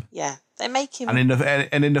gives him. Yeah, they make him. And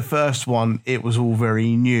in the first one, it was all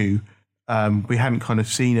very new. We hadn't kind of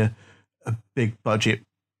seen a big budget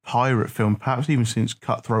pirate film, perhaps even since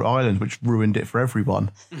Cutthroat Island, which ruined it for everyone.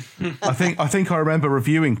 I think I remember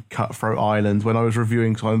reviewing Cutthroat Island when I was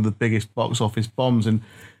reviewing some of the biggest box office bombs, and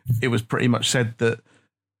it was pretty much said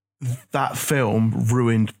that film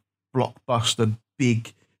ruined blockbuster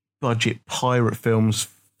big budget pirate films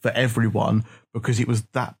for everyone, because it was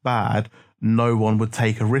that bad no one would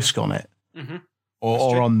take a risk on it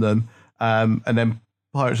or on them. And then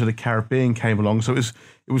Pirates of the Caribbean came along, so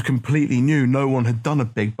it was completely new. No one had done a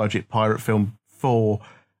big budget pirate film for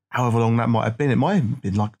however long that might have been. It might have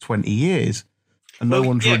been like 20 years, and no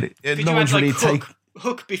one's really taken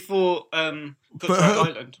Hook before Cutthroat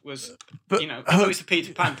Island was, although it's a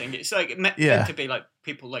Peter Pan thing, it's like meant to be like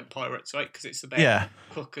people like pirates, right? Because it's about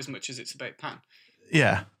Hook as much as it's about Pan.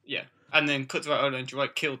 Yeah, and then Cutthroat Island, you're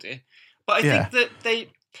right, killed it. But I think that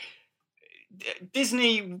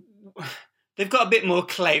Disney. They've got a bit more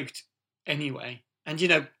clout anyway.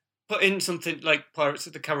 And, putting something like Pirates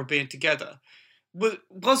of the Caribbean together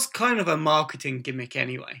was kind of a marketing gimmick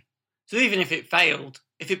anyway. So even if it failed,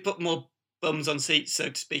 if it put more bums on seats, so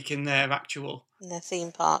to speak, in their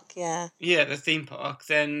theme park, yeah. Yeah, the theme park,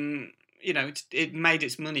 then, it made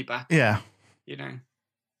its money back. Yeah. Definitely.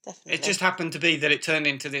 It just happened to be that it turned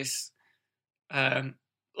into this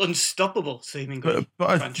unstoppable seemingly.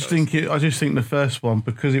 But I just think the first one,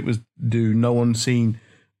 because it was new, no one's seen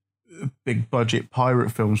big budget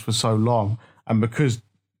pirate films for so long, and because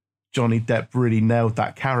Johnny Depp really nailed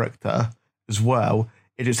that character as well,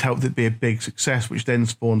 it just helped it be a big success, which then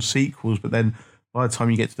spawned sequels. But then by the time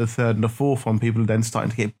you get to the third and the fourth one, people are then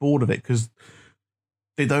starting to get bored of it because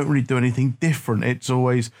they don't really do anything different. It's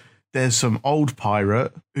always there's some old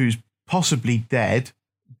pirate who's possibly dead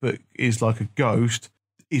but is like a ghost.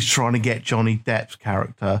 He's trying to get Johnny Depp's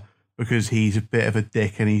character because he's a bit of a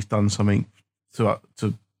dick and he's done something to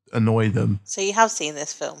annoy them. So you have seen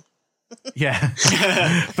this film? Yeah.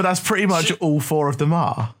 But that's pretty much all 4 of them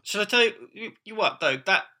are. Should I tell you what, though?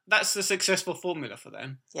 That's the successful formula for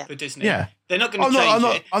them, for Disney. Yeah. They're not going to change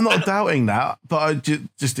it. I'm not doubting that, but I'm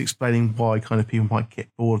just explaining why kind of people might get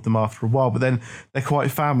bored of them after a while. But then they're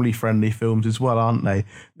quite family-friendly films as well, aren't they?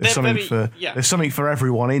 There's something for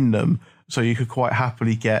everyone in them. So you could quite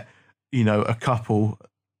happily get, an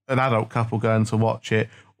adult couple going to watch it,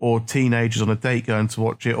 or teenagers on a date going to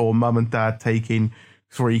watch it, or mum and dad taking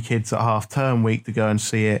 3 kids at half-term week to go and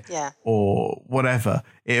see it, or whatever.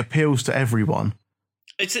 It appeals to everyone.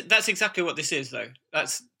 That's exactly what this is, though.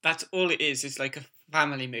 That's all it is. It's like a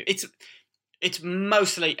family movie. It's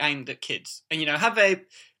mostly aimed at kids. And, Javier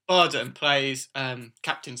Bardem plays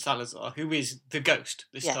Captain Salazar, who is the ghost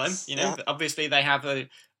this time. Obviously they have a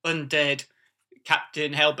undead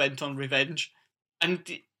captain hell-bent on revenge, and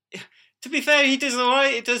to be fair, he does all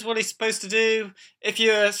right. He does what he's supposed to do. If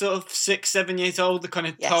you're sort of 6-7 years old, the kind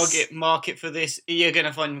of target market for this, you're going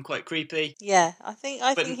to find him quite creepy. Yeah, I think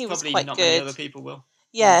he was quite good. Probably not many other people will.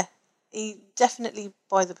 Yeah, he definitely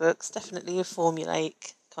by the books, definitely a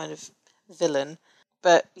formulaic kind of villain.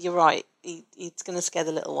 But you're right, he's going to scare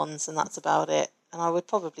the little ones, and that's about it. And I would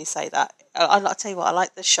probably say that. I'll tell you what, I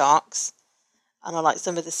like the sharks. And I like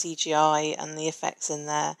some of the CGI and the effects in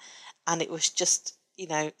there. And it was just,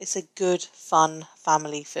 it's a good, fun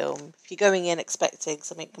family film. If you're going in expecting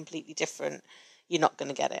something completely different, you're not going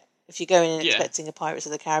to get it. If you're going in expecting a Pirates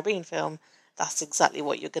of the Caribbean film, that's exactly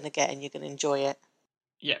what you're going to get, and you're going to enjoy it.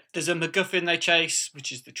 Yeah, there's a MacGuffin they chase,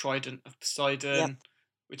 which is the Trident of Poseidon,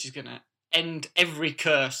 which is going to end every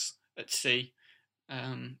curse at sea.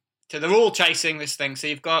 So they're all chasing this thing. So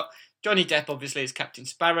you've got Johnny Depp, obviously, as Captain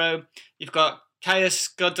Sparrow. You've got Kaya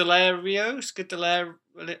Scodelario,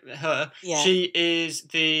 her. Yeah. She is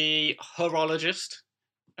the horologist.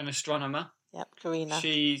 an astronomer. Yep, Karina.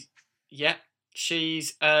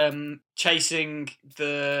 She's chasing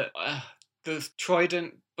the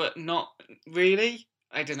trident, but not really.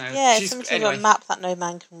 I don't know. Yeah, it's something of a map that no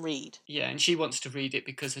man can read. Yeah, and she wants to read it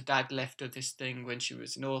because her dad left her this thing when she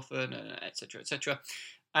was an orphan, etc., etc.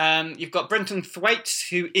 You've got Brenton Thwaites,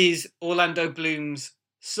 who is Orlando Bloom's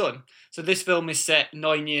son. So this film is set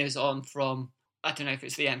 9 years on from, I don't know if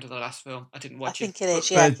it's the end of the last film. I didn't watch it. I think it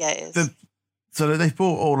is, yeah, it is. So they've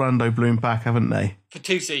brought Orlando Bloom back, haven't they? For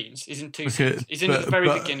 2 scenes. He's in 2 scenes. He's in at the very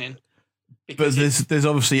beginning. But there's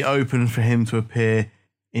obviously open for him to appear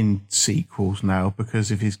in sequels now because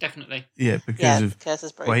of his... Definitely. Yeah, because of...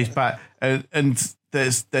 Curse well, he's back. And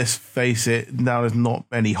let's face it, now there's not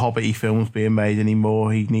many Hobbit films being made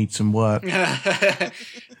anymore. He needs some work.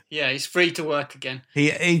 Yeah, he's free to work again. He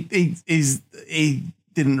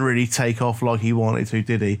didn't really take off like he wanted to,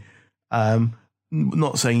 did he?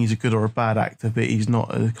 Not saying he's a good or a bad actor, but he's not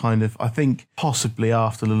a kind of... I think possibly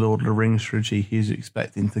after the Lord of the Rings trilogy, he was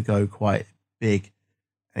expecting to go quite big,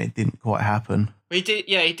 and it didn't quite happen. He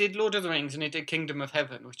did Lord of the Rings and he did Kingdom of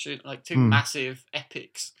Heaven, which are like 2 massive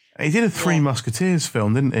epics. He did a Three Musketeers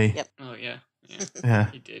film, didn't he? Yep. Oh, yeah.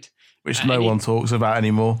 Yeah. He did. Which no one talks about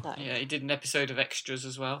anymore. No. Yeah, he did an episode of Extras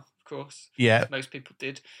as well, of course. Yeah. Most people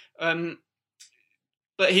did.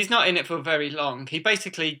 But he's not in it for very long. He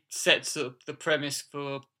basically sets up the premise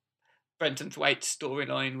for Brenton Thwaites'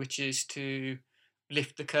 storyline, which is to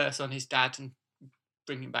lift the curse on his dad and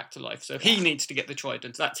bring him back to life. So he needs to get the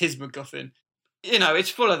trident. That's his MacGuffin. You know, it's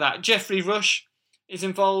full of that. Geoffrey Rush is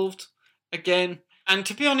involved again. And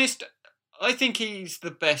to be honest, I think he's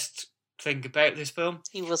the best thing about this film.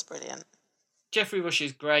 He was brilliant. Geoffrey Rush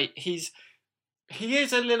is great. He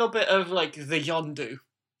is a little bit of like the Yondu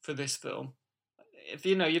for this film. If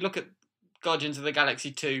you look at Guardians of the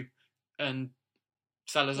Galaxy 2 and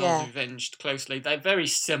Salazar's Revenge closely, they're very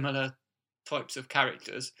similar types of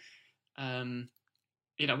characters.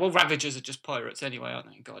 Ravagers are just pirates anyway, aren't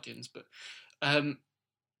they, Guardians? But so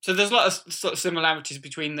there's a lot of sort of similarities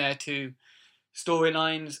between their 2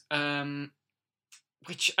 storylines,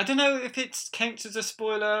 which I don't know if it counts as a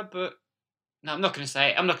spoiler, but no, I'm not going to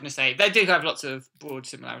say it. They do have lots of broad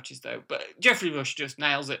similarities, though. But Geoffrey Rush just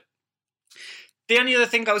nails it. The only other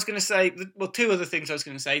thing I was going to say, 2 other things I was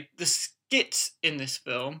going to say, the skits in this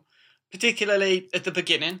film, particularly at the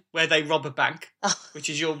beginning, where they rob a bank, which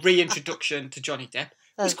is your reintroduction to Johnny Depp,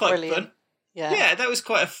 was quite fun. Yeah, that was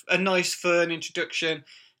quite a nice, fun introduction,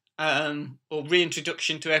 or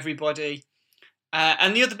reintroduction to everybody.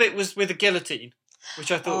 And the other bit was with a guillotine,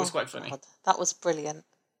 which I thought was quite funny. God, that was brilliant.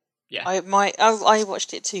 Yeah, I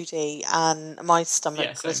watched it 2D, and my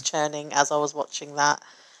stomach was churning as I was watching that.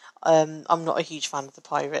 I'm not a huge fan of the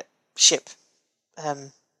pirate ship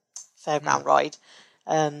fairground ride,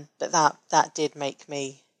 but that did make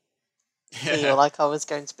me feel like I was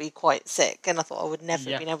going to be quite sick, and I thought I would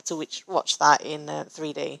never have been able to watch that in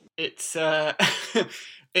 3D. It's it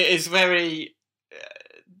is very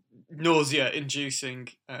nausea-inducing,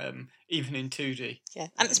 even in 2D. Yeah,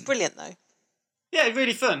 and it's brilliant though. Yeah,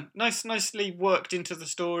 really fun. Nicely worked into the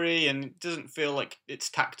story, and it doesn't feel like it's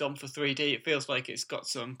tacked on for 3D. It feels like it's got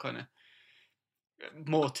some kind of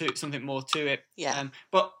something more to it. Yeah.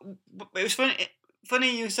 But it was funny.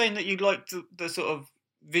 Funny you were saying that you liked the sort of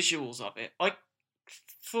visuals of it. I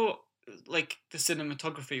thought like the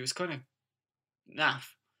cinematography was kind of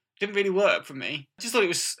naff. Didn't really work for me. I just thought it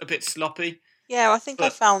was a bit sloppy. Yeah, I think I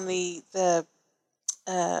found the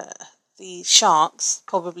sharks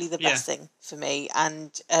probably the best thing for me,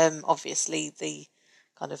 and obviously the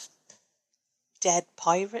kind of dead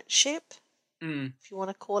pirate ship, if you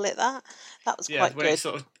want to call it that. That was quite good. It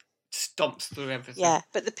sort of stomps through everything. Yeah,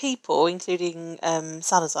 but the people, including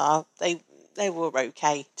Salazar, they were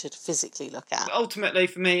okay to physically look at. Ultimately,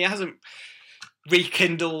 for me, it hasn't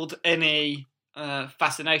rekindled any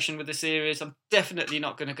fascination with the series. I'm definitely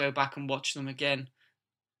not going to go back and watch them again.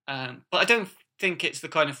 But I don't think it's the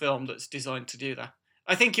kind of film that's designed to do that.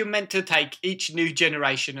 I think you're meant to take each new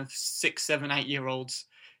generation of 6, 7, 8-year-olds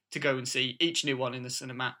to go and see each new one in the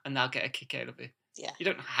cinema, and they'll get a kick out of it. Yeah. You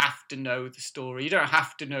don't have to know the story. You don't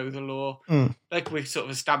have to know the lore. Like we sort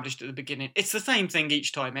of established at the beginning. It's the same thing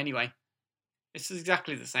each time anyway. It's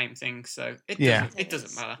exactly the same thing, so it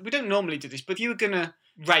doesn't matter. We don't normally do this, but if you were going to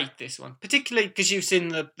rate this one, particularly because you've seen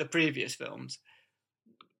the previous films,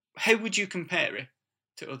 how would you compare it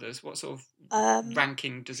to others? What sort of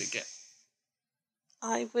ranking does it get?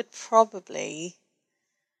 I'd probably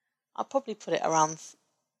put it around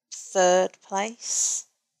 3rd place.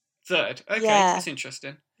 3rd? Okay, Yeah. That's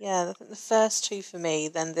interesting. Yeah, I think the first two for me,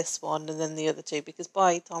 then this one, and then the other two, because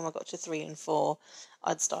by the time I got to 3 and 4,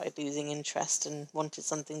 I'd started losing interest and wanted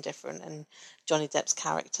something different, and Johnny Depp's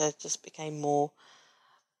character just became more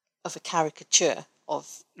of a caricature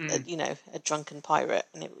of, a drunken pirate,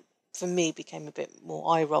 and it, for me, became a bit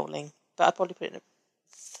more eye-rolling. But I'd probably put it in a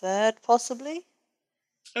third, possibly.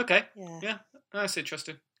 Okay. Yeah, that's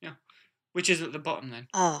interesting. Yeah. Which is at the bottom, then?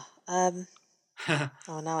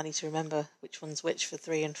 Now I need to remember which one's which for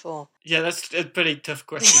 3 and 4. Yeah, that's a pretty tough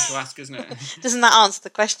question to ask, isn't it? Doesn't that answer the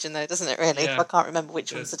question, though, doesn't it, really? Yeah. If I can't remember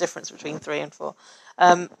which one's the difference between 3 and 4.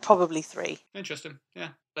 Probably 3. Interesting, yeah.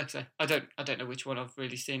 Like I say, I don't know which one I've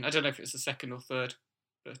really seen. I don't know if it's the second or third,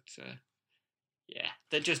 but yeah,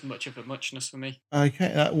 they're just much of a muchness for me.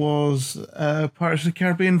 Okay, that was Pirates of the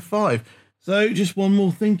Caribbean 5. So just one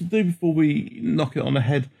more thing to do before we knock it on the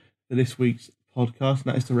head for this week's podcast, and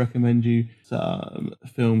that is to recommend you some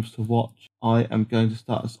films to watch. I am going to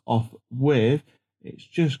start us off with, it's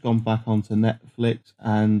just gone back onto Netflix,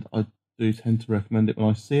 and I do tend to recommend it when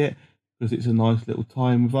I see it because it's a nice little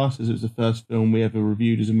time with us, as it was the first film we ever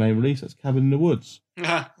reviewed as a main release. That's Cabin in the Woods.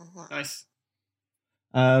 Nice.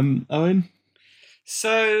 Owen?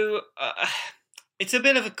 So it's a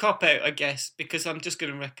bit of a cop-out, I guess, because I'm just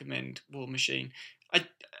going to recommend War Machine.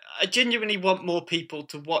 I genuinely want more people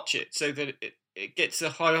to watch it so that it gets a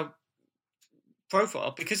higher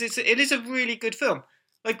profile, because it is a really good film.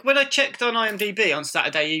 Like, when I checked on IMDb on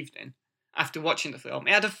Saturday evening after watching the film,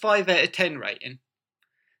 it had a 5 out of 10 rating.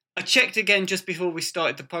 I checked again just before we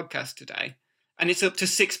started the podcast today, and it's up to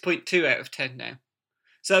 6.2 out of 10 now.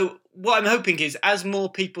 So what I'm hoping is, as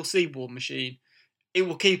more people see War Machine, it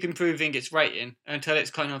will keep improving its rating until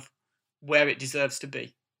it's kind of where it deserves to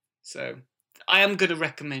be. So I am going to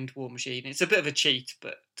recommend War Machine. It's a bit of a cheat,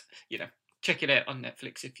 but, check it out on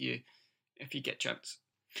Netflix if you get a chance.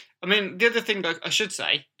 I mean, the other thing that I should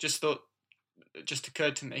say, just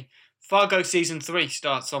occurred to me, Fargo Season 3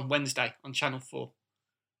 starts on Wednesday on Channel 4,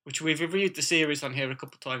 which we've reviewed the series on here a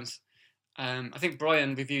couple of times. I think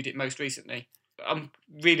Brian reviewed it most recently. I'm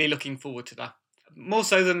really looking forward to that. More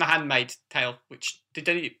so than The Handmaid's Tale, which did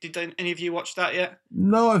any of you watch that yet?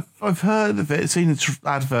 No, I've heard of it, seen the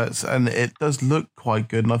adverts, and it does look quite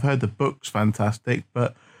good. And I've heard the book's fantastic,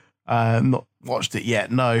 but not watched it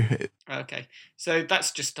yet. No. Okay, so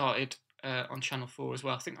that's just started on Channel 4 as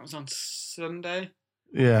well. I think that was on Sunday.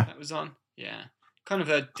 Yeah, that was on. Yeah, kind of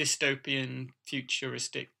a dystopian,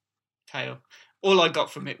 futuristic tale. All I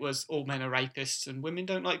got from it was all men are rapists and women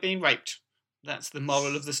don't like being raped. That's the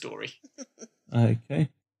moral of the story. Okay.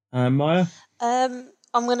 Maya? I'm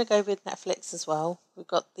going to go with Netflix as well. We've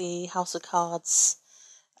got the House of Cards.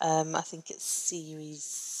 I think it's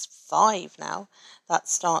series 5 now. That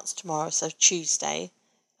starts tomorrow, so Tuesday,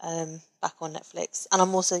 back on Netflix. And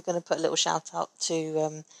I'm also going to put a little shout out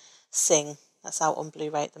to Sing. That's out on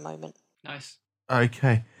Blu-ray at the moment. Nice.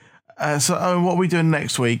 Okay. So what are we doing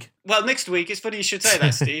next week? Well, next week, it's funny you should say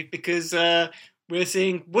that, Steve, because we're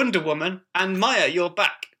seeing Wonder Woman, and Maya, you're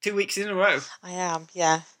back 2 weeks in a row. I am,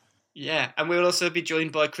 yeah. Yeah, and we'll also be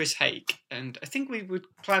joined by Chris Hake, and I think we were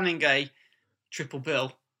planning a triple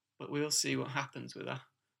bill, but we'll see what happens with that.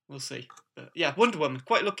 We'll see. But yeah, Wonder Woman,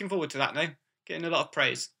 quite looking forward to that now. Getting a lot of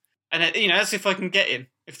praise. And, as if I can get in,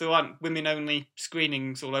 if there aren't women-only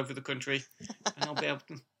screenings all over the country, and I'll be able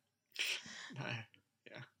to... No,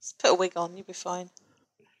 yeah. Just put a wig on, you'll be fine.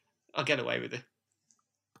 I'll get away with it.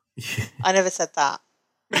 I never said that.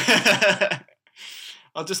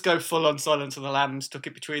 I'll just go full on Silence of the Lambs, tuck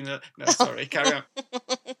it between the... No, sorry, carry on.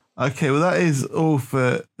 Okay, well, that is all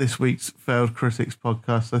for this week's Failed Critics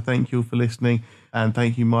podcast. So thank you all for listening, and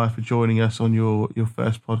thank you, Maya, for joining us on your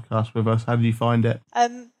first podcast with us. How did you find it?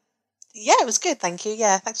 Yeah, it was good, thank you.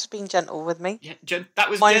 Yeah, thanks for being gentle with me. Yeah, that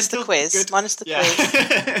was minus gentle. The quiz. Good. Minus the quiz.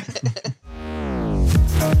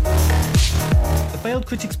 The Failed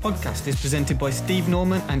Critics podcast is presented by Steve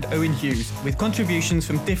Norman and Owen Hughes, with contributions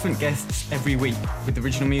from different guests every week, with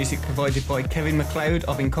original music provided by Kevin MacLeod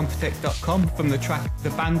of Incompetech.com from the track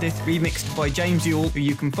The Bandit, remixed by James Yule, who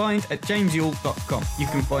you can find at jamesyule.com. You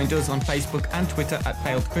can find us on Facebook and Twitter at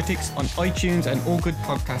Failed Critics, on iTunes and all good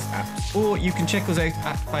podcast apps, or you can check us out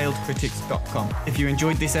at failedcritics.com. If you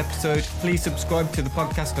enjoyed this episode, please subscribe to the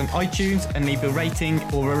podcast on iTunes and leave a rating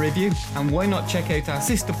or a review. And why not check out our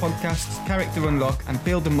sister podcasts, Character Unlock and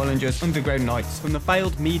Field and Mullinger's Underground Nights, from the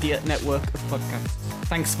Failed Media network of podcasts.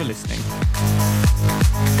 Thanks for listening.